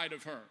inside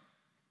of her.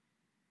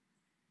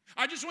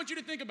 I just want you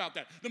to think about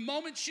that. The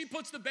moment she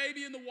puts the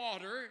baby in the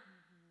water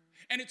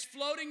and it's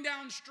floating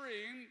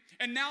downstream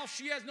and now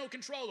she has no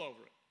control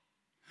over it.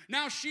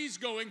 Now she's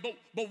going,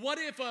 but what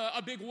if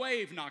a big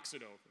wave knocks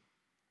it over?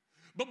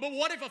 But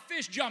what if a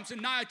fish jumps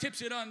and Naya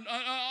tips it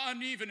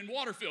uneven and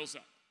water fills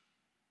up?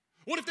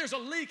 What if there's a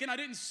leak and I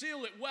didn't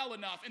seal it well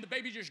enough and the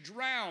baby just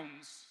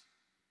drowns?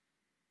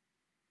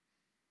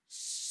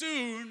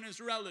 Soon is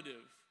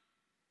relative.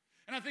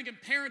 And I think in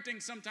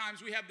parenting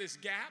sometimes we have this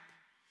gap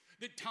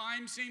that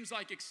time seems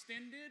like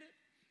extended.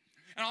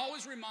 And I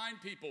always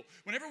remind people,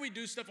 whenever we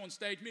do stuff on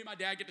stage, me and my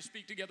dad get to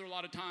speak together a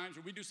lot of times,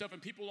 or we do stuff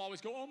and people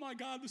always go, oh my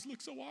God, this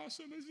looks so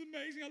awesome, this is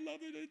amazing, I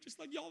love it, it's just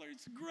like y'all are,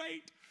 it's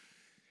great.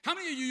 How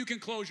many of you can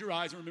close your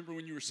eyes and remember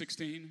when you were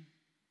 16?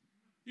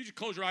 You just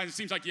close your eyes, it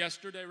seems like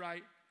yesterday,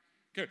 right?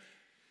 Okay,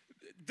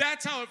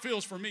 that's how it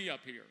feels for me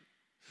up here.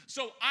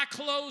 So I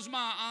close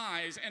my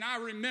eyes and I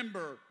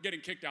remember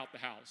getting kicked out the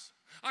house.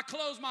 I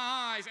close my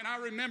eyes and I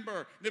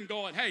remember them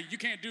going, hey, you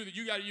can't do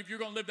that. If you're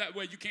going to live that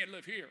way, you can't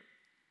live here.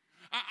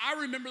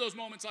 I remember those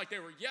moments like they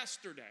were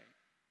yesterday.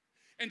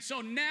 And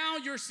so now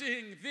you're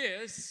seeing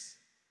this,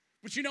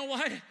 but you know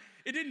what?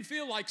 It didn't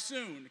feel like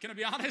soon. Can I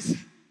be honest?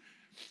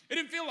 It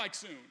didn't feel like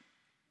soon.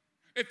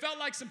 It felt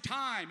like some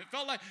time. It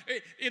felt like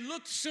it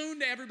looked soon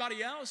to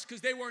everybody else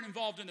because they weren't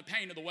involved in the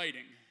pain of the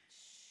waiting.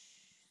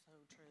 So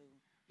true.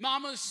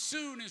 Mama,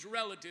 soon is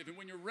relative. And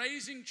when you're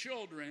raising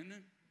children,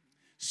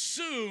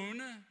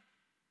 soon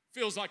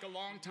feels like a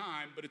long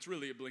time, but it's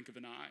really a blink of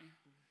an eye.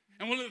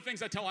 And one of the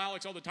things I tell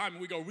Alex all the time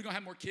when we go, are we going to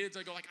have more kids?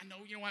 I go like, I know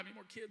you don't have any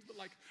more kids, but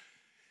like,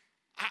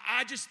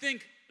 I just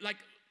think like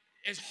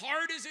as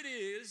hard as it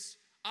is,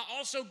 I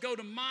also go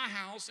to my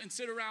house and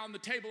sit around the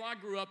table I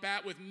grew up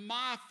at with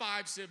my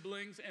 5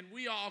 siblings, and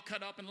we all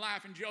cut up and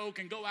laugh and joke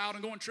and go out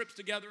and go on trips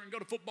together and go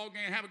to football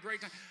games and have a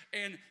great time.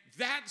 And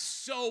that's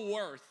so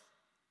worth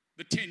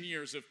the 10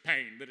 years of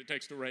pain that it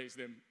takes to raise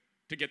them,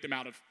 to get them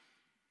out of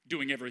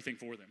doing everything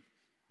for them.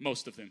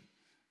 Most of them.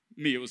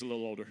 Me, it was a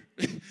little older.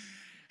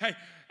 Hey,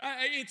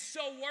 it's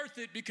so worth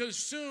it because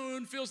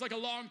soon feels like a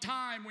long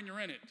time when you're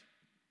in it.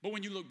 But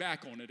when you look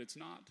back on it, it's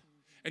not.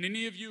 And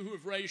any of you who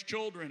have raised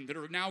children that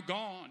are now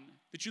gone,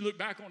 that you look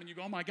back on and you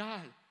go, oh my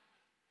God.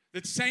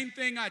 The same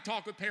thing I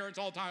talk with parents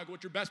all the time. I go,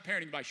 what's your best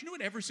parenting advice? You know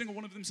what every single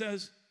one of them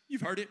says?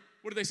 You've heard it.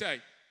 What do they say?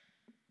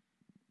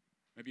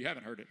 Maybe you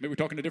haven't heard it. Maybe we're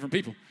talking to different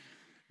people.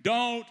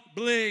 Don't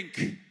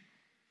blink.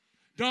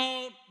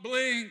 Don't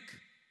blink.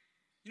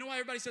 You know why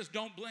everybody says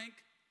don't blink?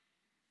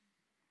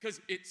 Because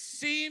it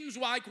seems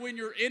like when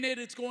you're in it,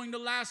 it's going to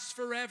last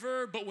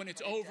forever, but when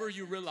it's over,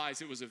 you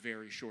realize it was a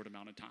very short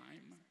amount of time.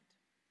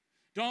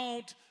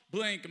 Don't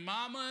blink.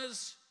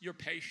 Mamas, you're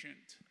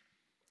patient.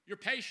 You're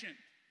patient.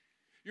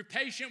 You're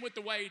patient with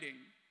the waiting.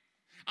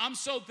 I'm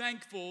so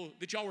thankful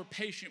that y'all were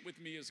patient with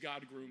me as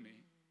God grew me.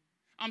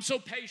 I'm so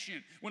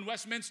patient. When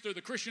Westminster,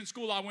 the Christian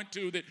school I went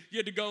to, that you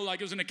had to go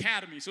like it was an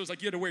academy. So it was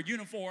like you had to wear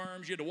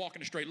uniforms, you had to walk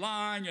in a straight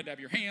line, you had to have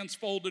your hands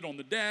folded on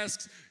the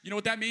desks. You know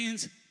what that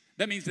means?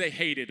 That means they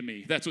hated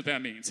me. That's what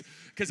that means.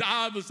 Because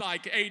I was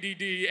like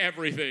ADD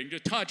everything.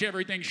 Just touch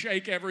everything,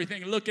 shake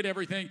everything, look at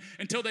everything,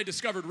 until they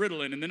discovered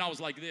Ritalin. And then I was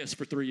like this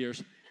for 3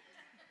 years.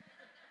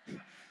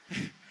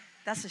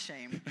 That's a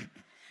shame.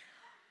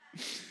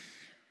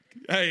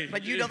 Hey.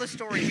 But you know the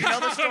story. You know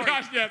the story.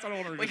 Gosh, yes, I don't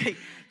want to read it. Okay,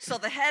 so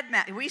the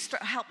headmaster, we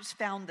helped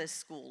found this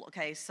school,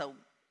 okay? So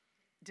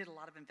did a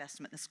lot of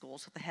investment in the school.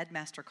 So the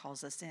headmaster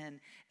calls us in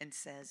and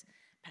says,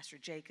 Pastor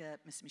Jacob,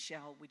 Miss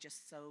Michelle, we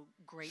just so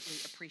greatly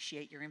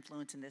appreciate your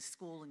influence in this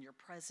school and your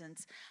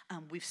presence.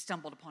 We've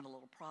stumbled upon a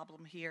little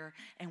problem here,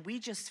 and we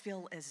just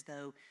feel as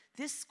though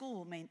this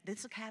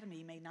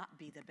academy may not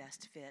be the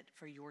best fit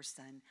for your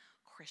son,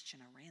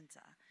 Christian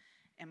Aranza.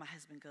 And my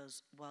husband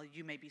goes, well,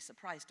 you may be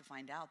surprised to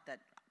find out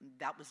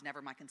that was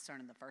never my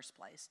concern in the first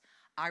place.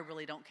 I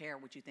really don't care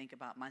what you think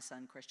about my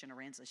son, Christian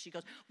Aranza. She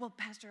goes, well,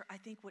 Pastor, I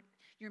think what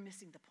you're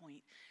missing the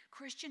point.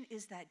 Christian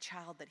is that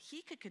child that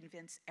he could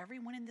convince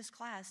everyone in this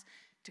class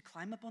to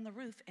climb up on the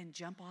roof and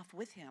jump off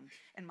with him.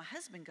 And my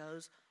husband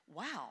goes,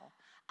 wow,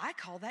 I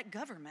call that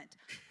government.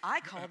 I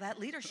call that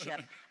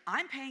leadership.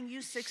 I'm paying you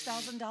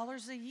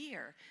 $6,000 a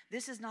year.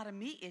 This is not a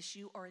me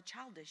issue or a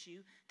child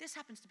issue. This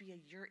happens to be a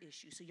your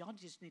issue. So y'all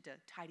just need to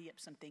tidy up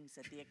some things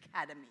at the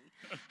academy.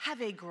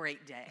 Have a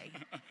great day.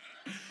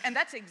 And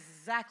that's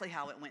exactly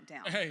how it went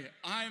down. Hey,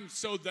 I'm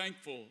so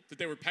thankful that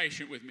they were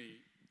patient with me.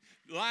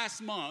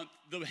 Last month,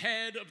 the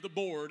head of the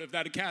board of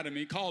that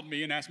academy called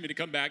me and asked me to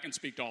come back and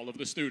speak to all of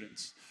the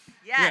students.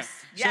 Yes,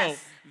 yeah. yes.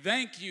 So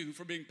thank you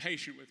for being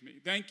patient with me.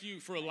 Thank you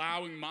for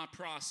allowing my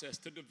process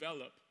to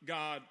develop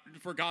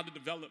for God to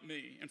develop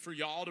me, and for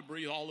y'all to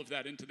breathe all of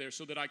that into there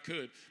so that I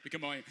could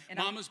become my own.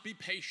 Mamas, be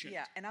patient.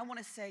 Yeah, and I want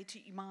to say to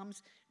you,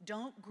 moms,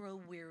 don't grow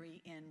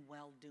weary in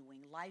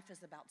well-doing. Life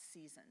is about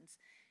seasons.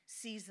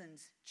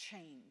 Seasons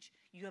change.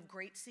 You have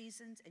great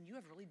seasons, and you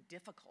have really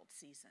difficult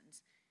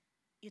seasons.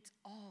 It's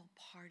all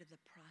part of the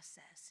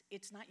process.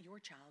 It's not your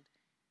child.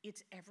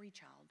 It's every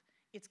child.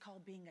 It's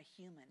called being a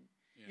human.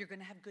 Yeah. You're going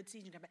to have good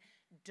seasons.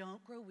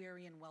 Don't grow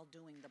weary in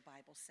well-doing, the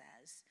Bible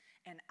says.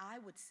 And I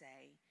would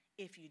say,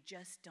 if you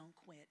just don't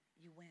quit,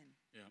 you win.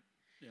 Yeah,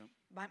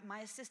 yeah.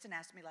 My assistant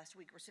asked me last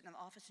week, we're sitting in the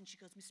office, and she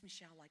goes, Miss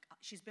Michelle,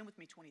 she's been with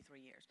me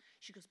 23 years.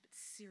 She goes, but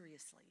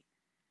seriously,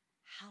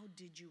 how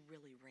did you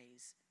really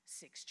raise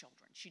 6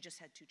 children? She just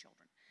had 2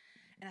 children.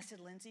 And I said,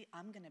 Lindsay,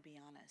 I'm going to be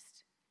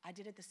honest. I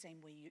did it the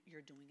same way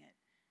you're doing it.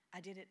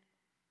 I did it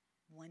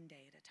one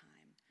day at a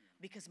time. Yeah.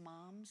 Because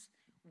moms,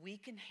 we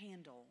can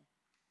handle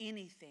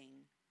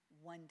anything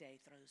one day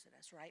throws at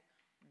us, right?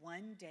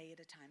 One day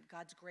at a time.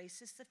 God's grace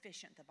is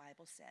sufficient, the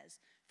Bible says,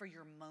 for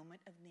your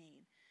moment of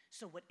need.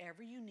 So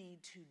whatever you need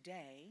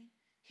today,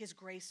 His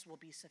grace will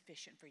be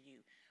sufficient for you.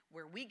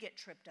 Where we get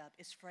tripped up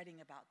is fretting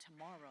about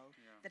tomorrow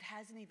that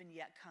hasn't even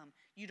yet come.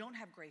 You don't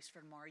have grace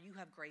for tomorrow. You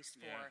have grace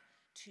for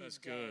today. That's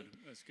good.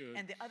 That's good.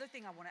 And the other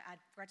thing I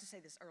forgot to say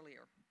this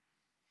earlier.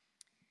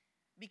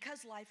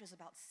 Because life is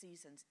about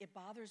seasons, it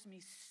bothers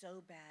me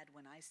so bad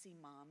when I see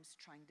moms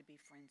trying to be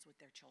friends with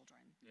their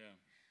children. Yeah.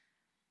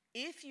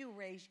 If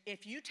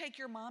you take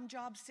your mom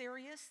job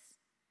serious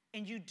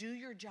and you do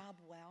your job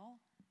well,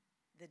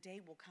 the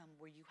day will come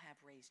where you have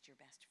raised your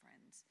best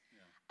friends.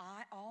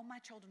 Yeah. All my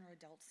children are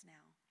adults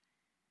now.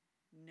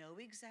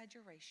 No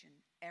exaggeration.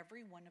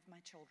 Every one of my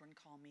children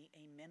call me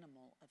a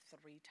minimal of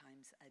 3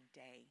 times a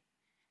day.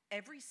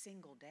 Every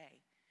single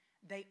day.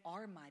 They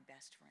are my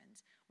best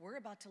friends.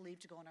 We're about to leave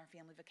to go on our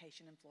family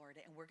vacation in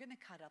Florida, and we're going to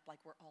cut up like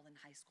we're all in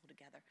high school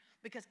together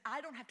because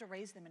I don't have to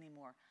raise them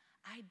anymore.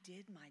 I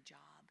did my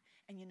job.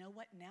 And you know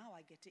what? Now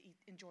I get to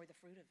enjoy the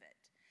fruit of it.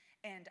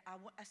 And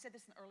I said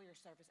this in the earlier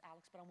service,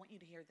 Alex, but I want you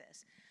to hear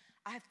this.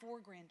 I have 4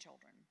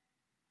 grandchildren.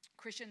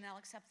 Christian and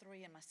Alex have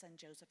 3, and my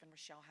son Joseph and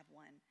Rochelle have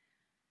 1.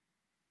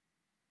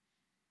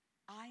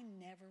 I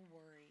never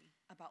worry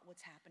about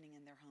what's happening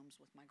in their homes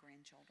with my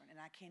grandchildren,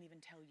 and I can't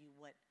even tell you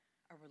what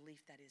a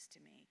relief that is to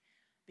me,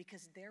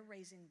 because they're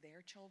raising their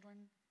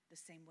children the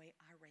same way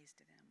I raised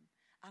them.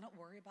 I don't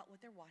worry about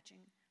what they're watching.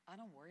 I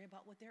don't worry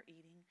about what they're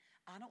eating.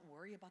 I don't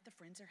worry about the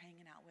friends they're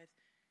hanging out with,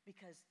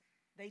 because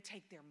they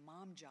take their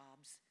mom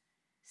jobs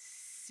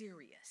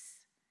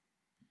serious.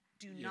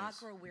 Do not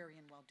grow weary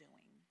in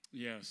well-doing.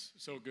 Yes,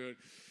 so good.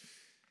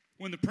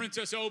 When the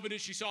princess opened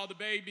it, she saw the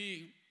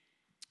baby.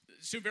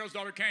 Soon Pharaoh's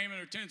daughter came, and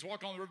her attendants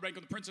walked on the riverbank.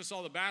 When the princess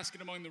saw the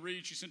basket among the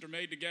reeds, she sent her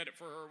maid to get it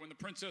for her. When the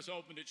princess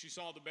opened it, she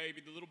saw the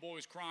baby. The little boy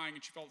was crying,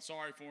 and she felt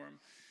sorry for him.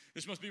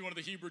 This must be one of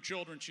the Hebrew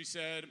children, she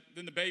said.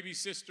 Then the baby's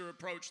sister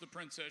approached the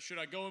princess. Should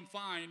I go and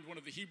find one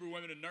of the Hebrew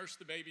women to nurse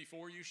the baby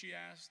for you, she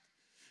asked.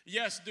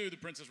 Yes, do, the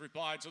princess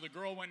replied. So the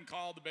girl went and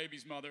called the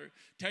baby's mother.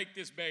 Take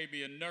this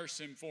baby and nurse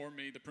him for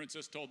me, the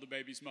princess told the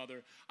baby's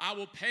mother. I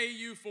will pay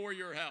you for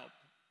your help.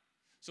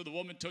 So the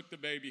woman took the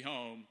baby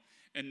home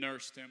and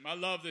nursed him. I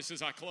love this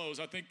as I close.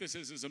 I think this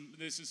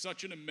is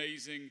such an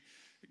amazing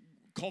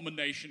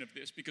culmination of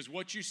this, because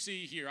what you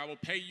see here, I will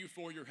pay you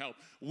for your help.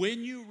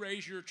 When you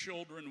raise your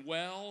children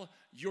well,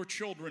 your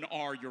children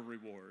are your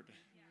reward.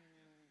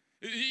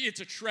 Yeah. It's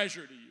a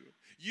treasure to you.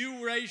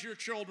 You raise your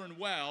children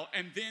well,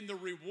 and then the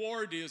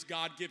reward is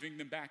God giving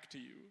them back to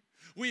you.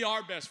 We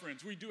are best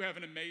friends. We do have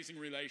an amazing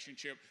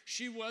relationship.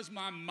 She was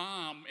my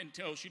mom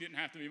until she didn't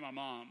have to be my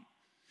mom.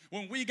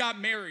 When we got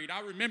married,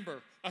 I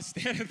remember us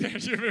standing there.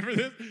 Do you remember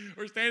this?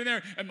 We're standing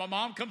there, and my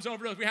mom comes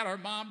over to us. We had our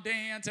mom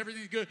dance.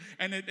 Everything's good.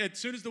 And as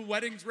soon as the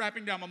wedding's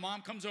wrapping down, my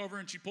mom comes over,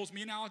 and she pulls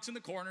me and Alex in the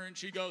corner, and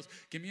she goes,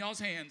 give me y'all's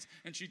hands.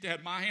 And she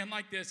had my hand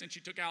like this, and she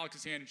took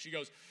Alex's hand, and she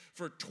goes,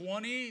 for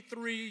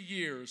 23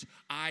 years,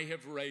 I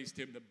have raised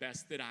him the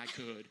best that I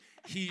could.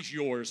 He's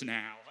yours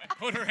now. And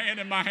put her hand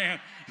in my hand.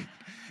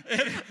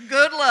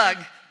 Good luck.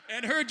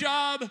 And her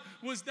job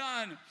was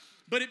done.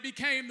 But it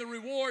became the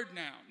reward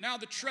now. Now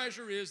the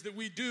treasure is that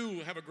we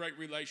do have a great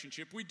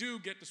relationship. We do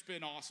get to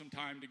spend awesome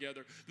time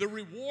together. The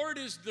reward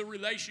is the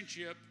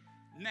relationship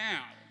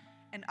now.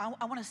 And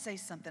I want to say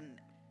something.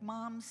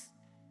 Moms,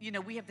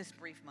 we have this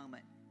brief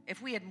moment.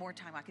 If we had more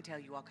time, I could tell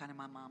you all kind of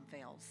my mom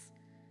fails.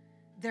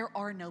 There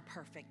are no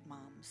perfect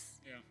moms.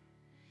 Yeah.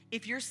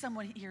 If you're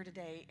someone here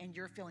today and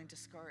you're feeling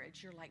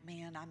discouraged, you're like,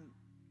 man,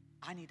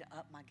 I need to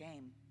up my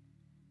game.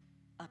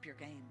 Up your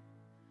game.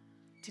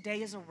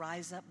 Today is a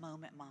rise up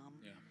moment, Mom.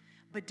 Yeah.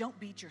 But don't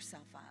beat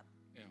yourself up.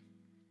 Yeah.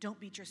 Don't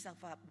beat yourself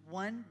up.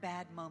 One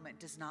bad moment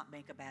does not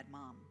make a bad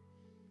mom.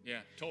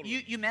 Yeah,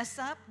 totally. You mess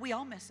up, we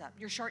all mess up.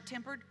 You're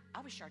short-tempered,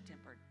 I was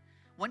short-tempered.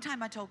 One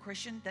time I told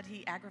Christian that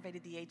he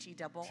aggravated the HE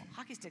double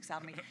hockey sticks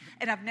out of me.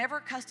 And I've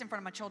never cussed in front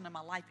of my children in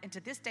my life. And to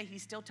this day, he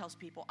still tells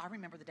people, I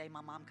remember the day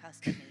my mom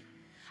cussed at me.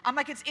 I'm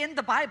like, it's in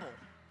the Bible.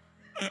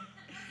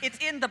 It's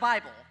in the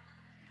Bible.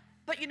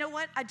 But you know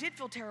what? I did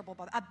feel terrible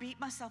about it. I beat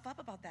myself up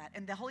about that.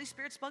 And the Holy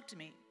Spirit spoke to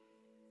me.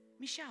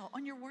 Michelle,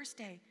 on your worst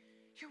day,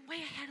 you're way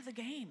ahead of the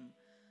game.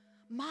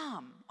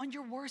 Mom, on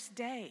your worst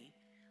day,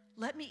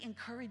 let me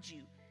encourage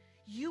you.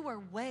 You are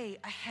way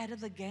ahead of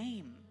the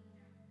game.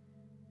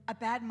 A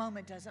bad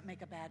moment doesn't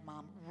make a bad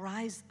mom.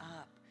 Rise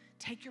up.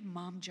 Take your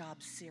mom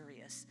job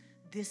serious.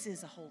 This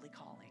is a holy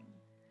calling.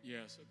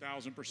 Yes,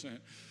 1,000%.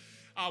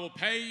 I will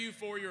pay you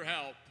for your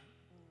help.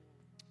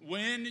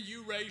 When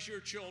you raise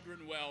your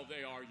children well,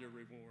 they are your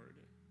reward.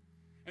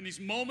 And these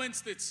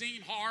moments that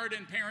seem hard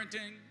in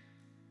parenting,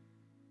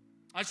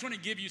 I just want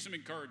to give you some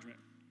encouragement.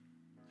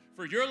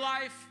 For your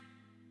life,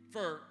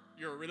 for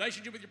your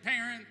relationship with your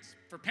parents,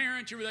 for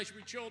parents, your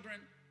relationship with children.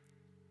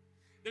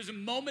 There's a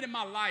moment in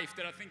my life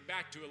that I think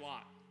back to a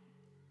lot.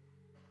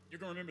 You're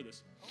going to remember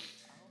this.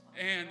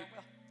 And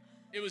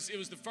it was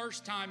the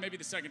first time, maybe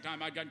the second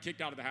time, I'd gotten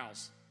kicked out of the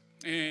house.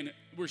 And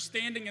we're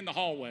standing in the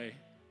hallway.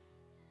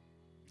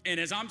 And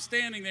as I'm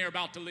standing there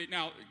about to leave,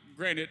 now,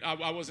 granted,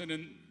 I wasn't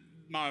in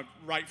my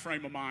right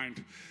frame of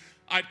mind.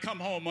 I'd come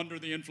home under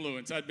the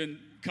influence. I'd been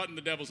cutting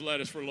the devil's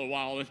lettuce for a little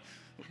while. And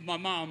my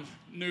mom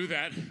knew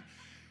that.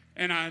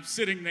 And I'm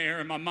sitting there,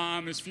 and my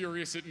mom is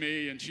furious at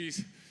me, and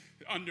she's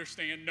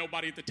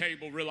nobody at the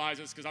table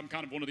realizes, because I'm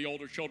kind of one of the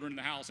older children in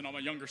the house, and all my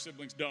younger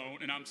siblings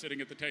don't, and I'm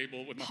sitting at the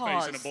table with my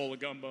face in a bowl of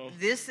gumbo.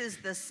 This is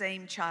the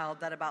same child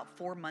that about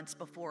 4 months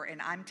before,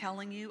 and I'm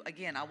telling you,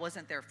 again, I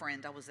wasn't their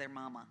friend, I was their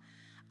mama.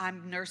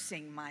 I'm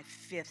nursing my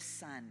 5th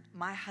son.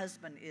 My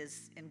husband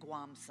is in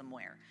Guam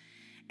somewhere,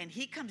 and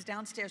he comes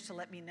downstairs to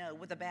let me know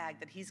with a bag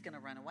that he's going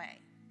to run away.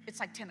 It's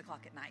like 10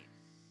 o'clock at night.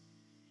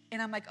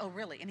 And I'm like, oh,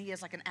 really? And he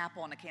has like an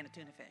apple and a can of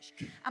tuna fish.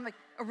 I'm like,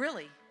 oh,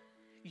 really?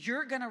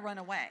 You're going to run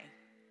away?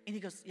 And he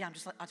goes, yeah, I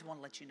just want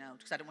to let you know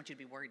because I don't want you to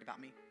be worried about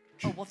me.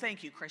 Oh, well,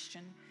 thank you,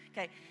 Christian.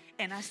 Okay.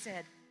 And I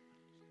said,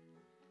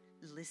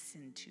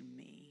 listen to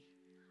me.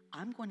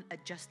 I'm going to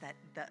adjust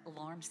the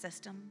alarm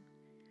system.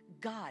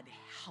 God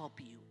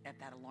help you if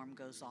that alarm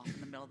goes off in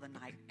the middle of the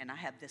night and I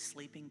have this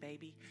sleeping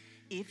baby.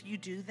 If you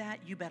do that,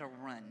 you better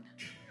run.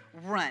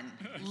 Run,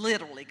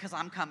 literally, because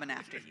I'm coming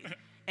after you.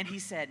 And he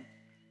said,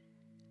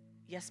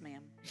 yes,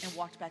 ma'am, and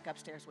walked back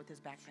upstairs with his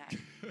backpack.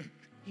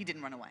 He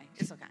didn't run away.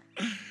 It's okay.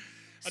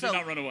 I did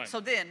not run away.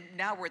 So then,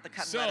 now we're at the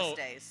cut and lettuce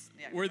days.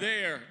 Yeah, we're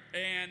there,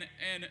 and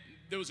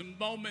there was a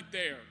moment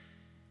there,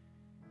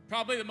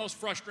 probably the most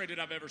frustrated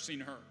I've ever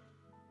seen her.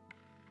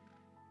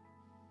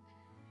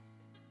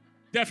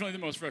 Definitely the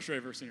most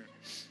frustrated I've ever seen her.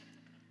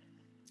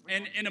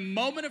 And in a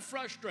moment of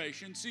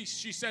frustration, she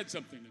said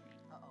something to me.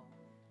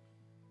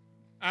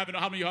 How many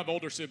of you have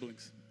older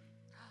siblings?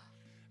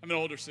 I'm an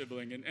older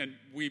sibling, and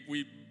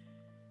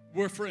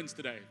we're friends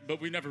today,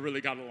 but we never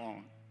really got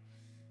along.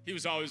 He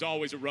was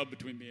always a rub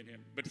between me and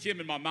him. But him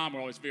and my mom were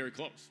always very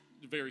close,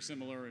 very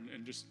similar,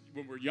 and just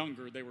when we're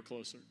younger, they were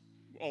closer.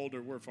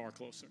 Older, we're far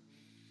closer.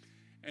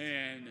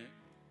 And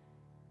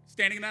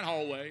standing in that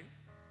hallway,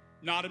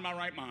 not in my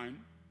right mind,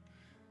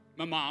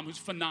 my mom, who's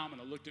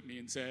phenomenal, looked at me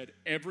and said,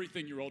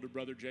 everything your older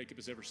brother Jacob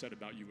has ever said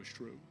about you is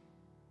true.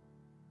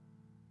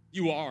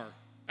 You are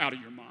out of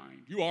your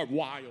mind. You are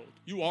wild.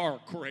 You are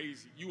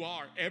crazy. You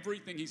are.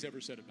 Everything he's ever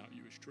said about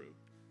you is true.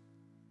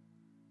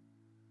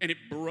 And it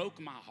broke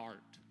my heart.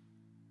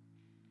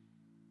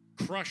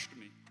 Crushed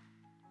me.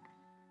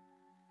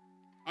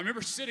 I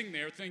remember sitting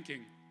there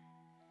thinking,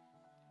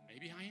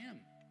 maybe I am.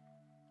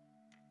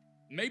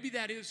 Maybe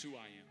that is who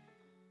I am.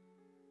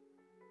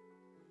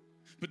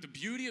 But the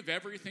beauty of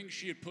everything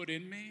she had put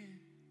in me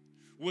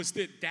was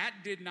that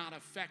did not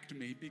affect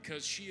me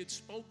because she had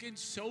spoken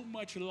so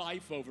much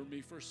life over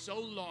me for so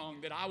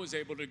long that I was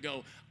able to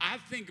go, I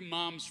think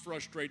mom's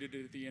frustrated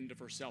at the end of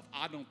herself.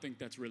 I don't think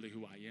that's really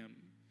who I am.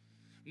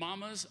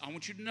 Mamas, I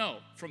want you to know,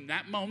 from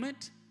that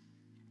moment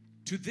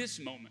to this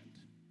moment,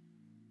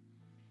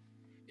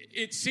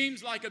 it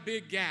seems like a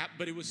big gap,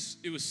 but it was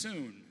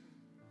soon.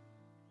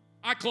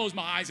 I closed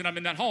my eyes and I'm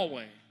in that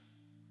hallway.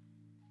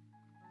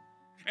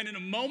 And in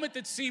a moment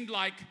that seemed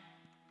like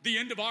the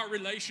end of our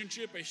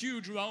relationship, a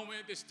huge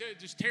moment, this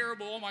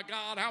terrible, oh my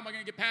God, how am I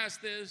going to get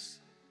past this?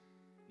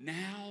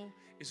 Now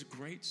is a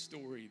great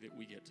story that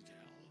we get to tell.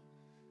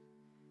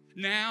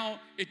 Now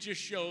it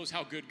just shows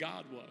how good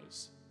God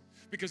was.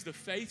 Because the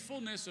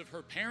faithfulness of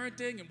her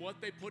parenting and what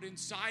they put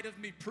inside of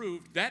me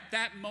proved that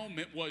that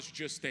moment was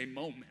just a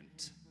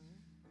moment.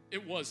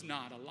 It was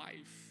not a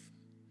life.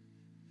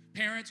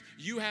 Parents,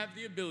 you have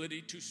the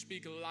ability to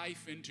speak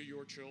life into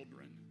your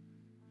children.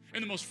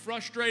 In the most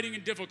frustrating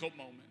and difficult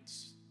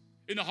moments,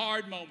 in the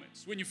hard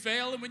moments, when you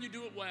fail and when you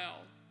do it well,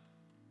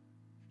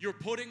 you're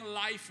putting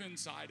life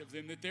inside of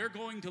them that they're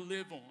going to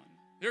live on.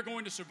 They're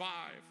going to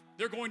survive.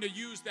 They're going to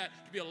use that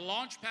to be a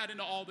launch pad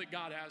into all that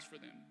God has for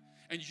them.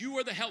 And you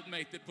are the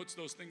helpmate that puts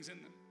those things in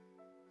them.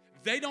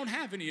 They don't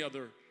have any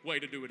other way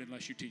to do it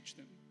unless you teach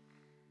them.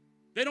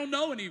 They don't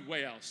know any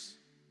way else.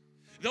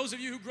 Those of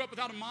you who grew up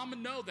without a mama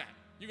know that.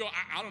 You go,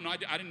 I don't know,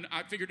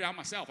 I figured it out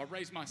myself. I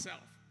raised myself.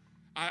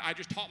 I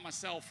just taught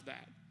myself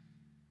that.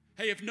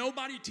 Hey, if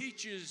nobody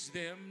teaches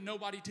them,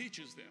 nobody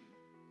teaches them.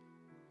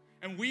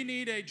 And we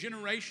need a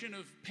generation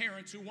of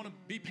parents who want to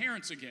be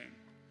parents again,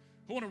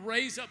 who want to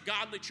raise up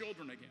godly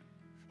children again,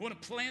 who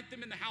want to plant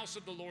them in the house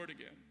of the Lord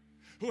again,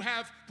 who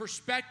have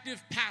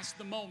perspective past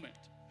the moment,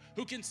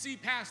 who can see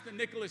past the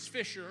Nicholas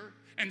Fisher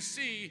and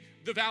see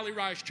the Valley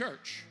Rise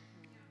Church.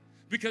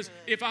 Because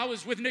if I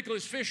was with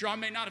Nicholas Fisher, I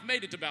may not have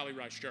made it to Valley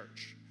Rise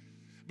Church.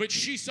 But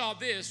she saw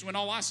this when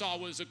all I saw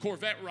was a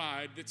Corvette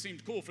ride that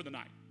seemed cool for the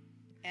night.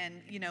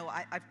 And,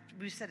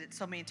 we've said it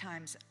so many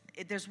times.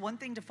 There's one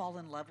thing to fall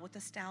in love with a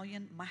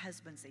stallion. My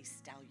husband's a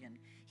stallion.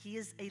 He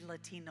is a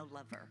Latino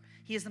lover.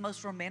 He is the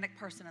most romantic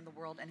person in the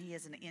world, and he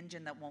is an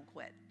engine that won't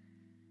quit.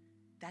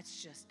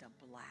 That's just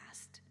a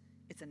blast.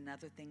 It's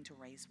another thing to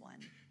raise one.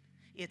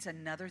 It's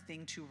another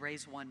thing to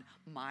raise one.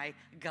 My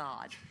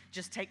God.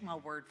 Just take my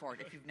word for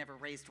it if you've never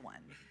raised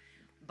one.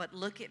 But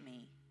look at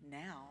me.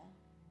 Now,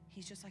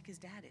 he's just like his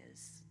dad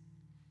is.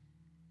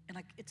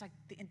 And it's like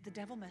the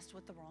devil messed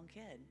with the wrong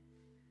kid.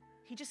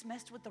 He just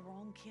messed with the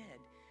wrong kid.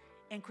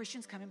 And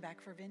Christian's coming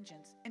back for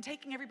vengeance and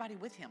taking everybody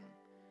with him.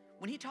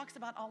 When he talks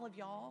about all of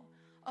y'all,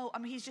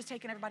 he's just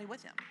taking everybody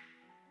with him.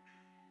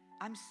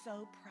 I'm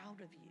so proud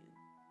of you.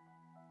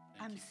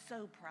 I'm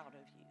so proud of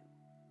you.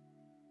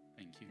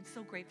 Thank you. I'm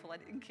so grateful I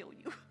didn't kill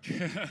you.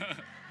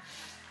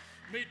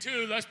 Me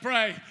too. Let's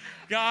pray.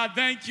 God,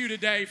 thank you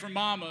today for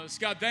mamas.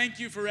 God, thank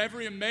you for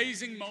every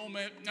amazing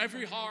moment,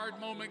 every hard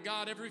moment,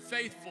 God, every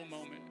faithful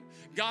moment.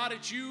 God,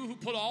 it's you who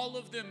put all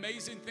of the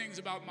amazing things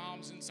about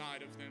moms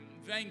inside of them.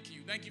 Thank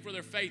you. Thank you for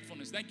their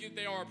faithfulness. Thank you that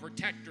they are our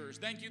protectors.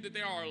 Thank you that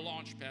they are our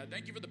launch pad.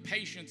 Thank you for the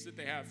patience that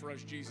they have for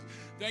us, Jesus.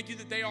 Thank you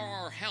that they are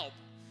our help.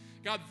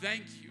 God,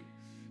 thank you.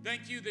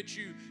 Thank you that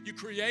you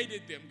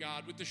created them,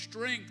 God, with the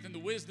strength and the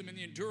wisdom and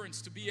the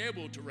endurance to be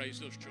able to raise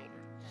those children.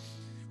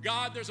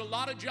 God, there's a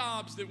lot of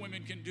jobs that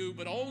women can do,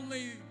 but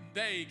only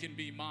they can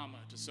be mama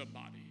to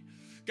somebody.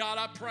 God,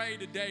 I pray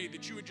today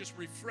that you would just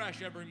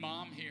refresh every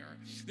mom here,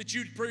 that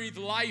you'd breathe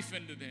life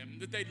into them,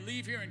 that they'd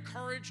leave here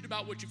encouraged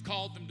about what you've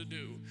called them to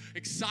do,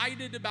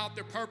 excited about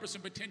their purpose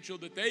and potential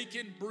that they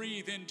can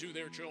breathe into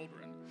their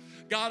children.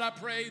 God, I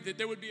pray that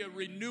there would be a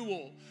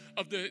renewal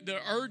of the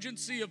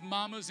urgency of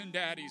mamas and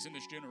daddies in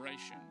this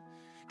generation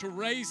to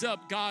raise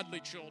up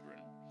godly children.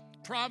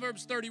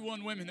 Proverbs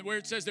 31 women, where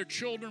it says their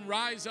children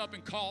rise up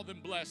and call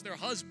them blessed. Their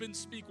husbands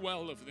speak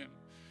well of them.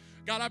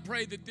 God, I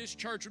pray that this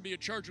church would be a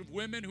church of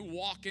women who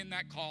walk in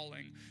that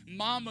calling.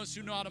 Mamas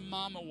who know how to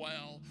mama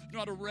well, know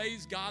how to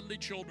raise godly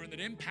children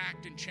that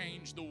impact and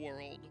change the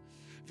world.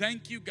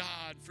 Thank you,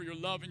 God, for your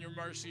love and your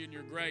mercy and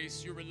your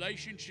grace, your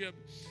relationship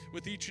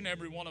with each and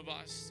every one of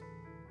us.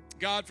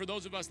 God, for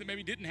those of us that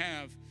maybe didn't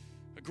have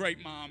a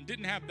great mom,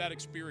 didn't have that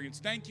experience,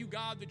 thank you,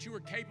 God, that you are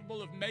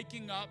capable of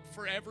making up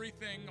for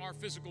everything our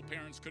physical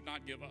parents could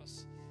not give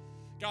us.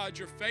 God,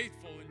 you're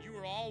faithful, and you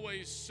are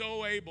always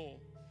so able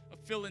of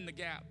filling the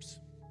gaps.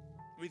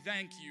 We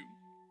thank you.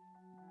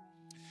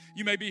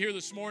 You may be here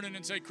this morning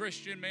and say,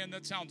 Christian, man,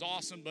 that sounds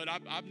awesome, but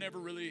I've never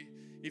really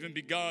even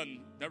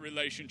begun that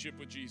relationship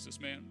with Jesus,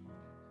 man.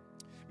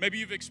 Maybe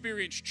you've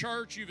experienced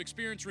church, you've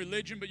experienced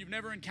religion, but you've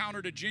never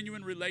encountered a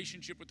genuine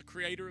relationship with the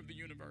creator of the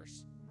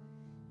universe.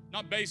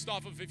 Not based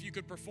off of if you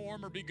could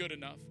perform or be good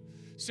enough.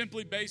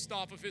 Simply based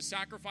off of his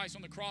sacrifice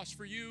on the cross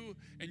for you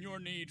and your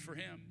need for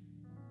him.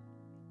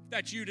 If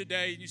that's you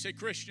today and you say,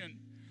 Christian,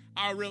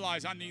 I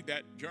realize I need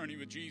that journey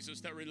with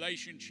Jesus, that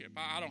relationship.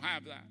 I don't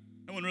have that.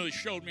 No one really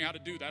showed me how to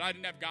do that. I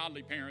didn't have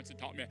godly parents that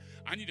taught me.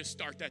 I need to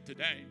start that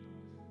today.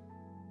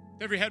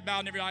 With every head bowed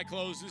and every eye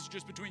closed, this is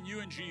just between you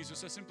and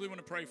Jesus. I simply want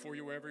to pray for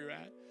you wherever you're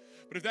at.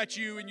 But if that's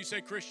you and you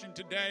say, Christian,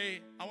 today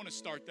I want to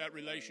start that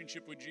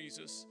relationship with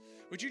Jesus,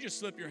 would you just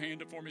slip your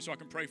hand up for me so I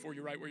can pray for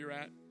you right where you're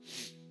at?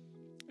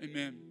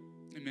 Amen.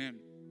 Amen.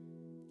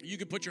 You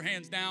can put your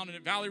hands down, and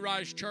at Valley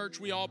Rise Church,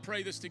 we all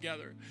pray this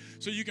together.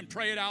 So you can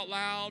pray it out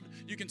loud.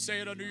 You can say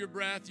it under your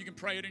breath. You can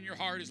pray it in your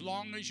heart. As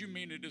long as you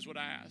mean it is what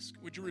I ask.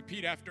 Would you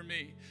repeat after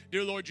me?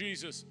 Dear Lord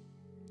Jesus,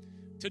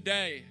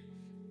 today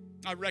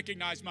I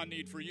recognize my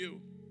need for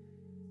you.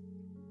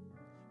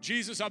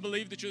 Jesus, I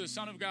believe that you're the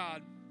Son of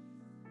God.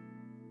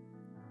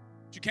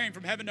 That you came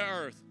from heaven to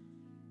earth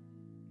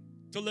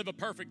to live a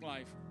perfect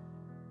life.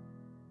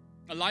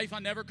 A life I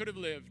never could have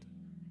lived.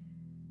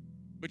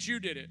 But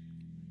you did it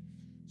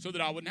so that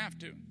I wouldn't have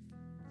to.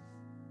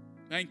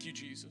 Thank you,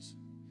 Jesus.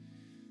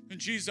 And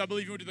Jesus, I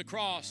believe you went to the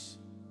cross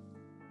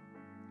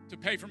to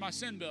pay for my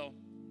sin bill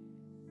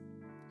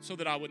so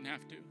that I wouldn't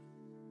have to.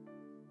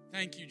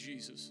 Thank you,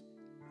 Jesus.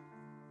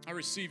 I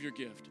receive your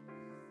gift.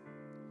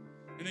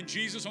 And then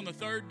Jesus, on the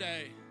third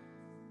day,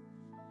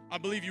 I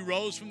believe you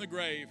rose from the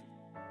grave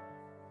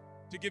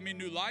to give me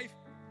new life,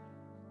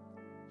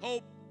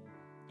 hope,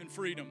 and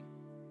freedom.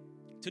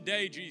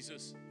 Today,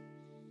 Jesus,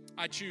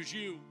 I choose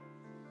you.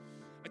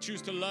 I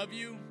choose to love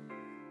you,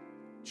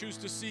 choose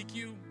to seek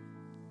you,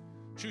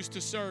 choose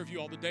to serve you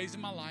all the days of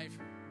my life.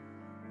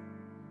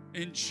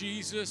 In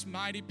Jesus'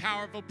 mighty,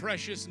 powerful,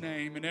 precious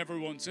name. And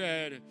everyone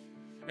said,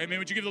 amen.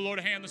 Would you give the Lord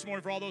a hand this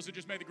morning for all those who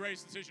just made the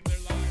greatest decision of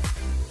their life?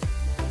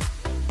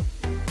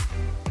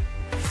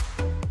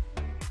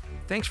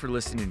 Thanks for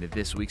listening to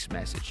this week's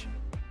message.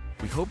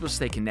 We hope you'll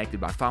stay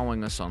connected by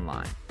following us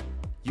online.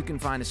 You can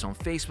find us on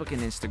Facebook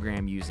and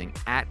Instagram using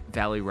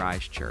 @Valley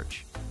Rise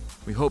Church.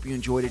 We hope you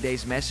enjoy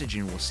today's message,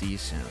 and we'll see you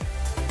soon.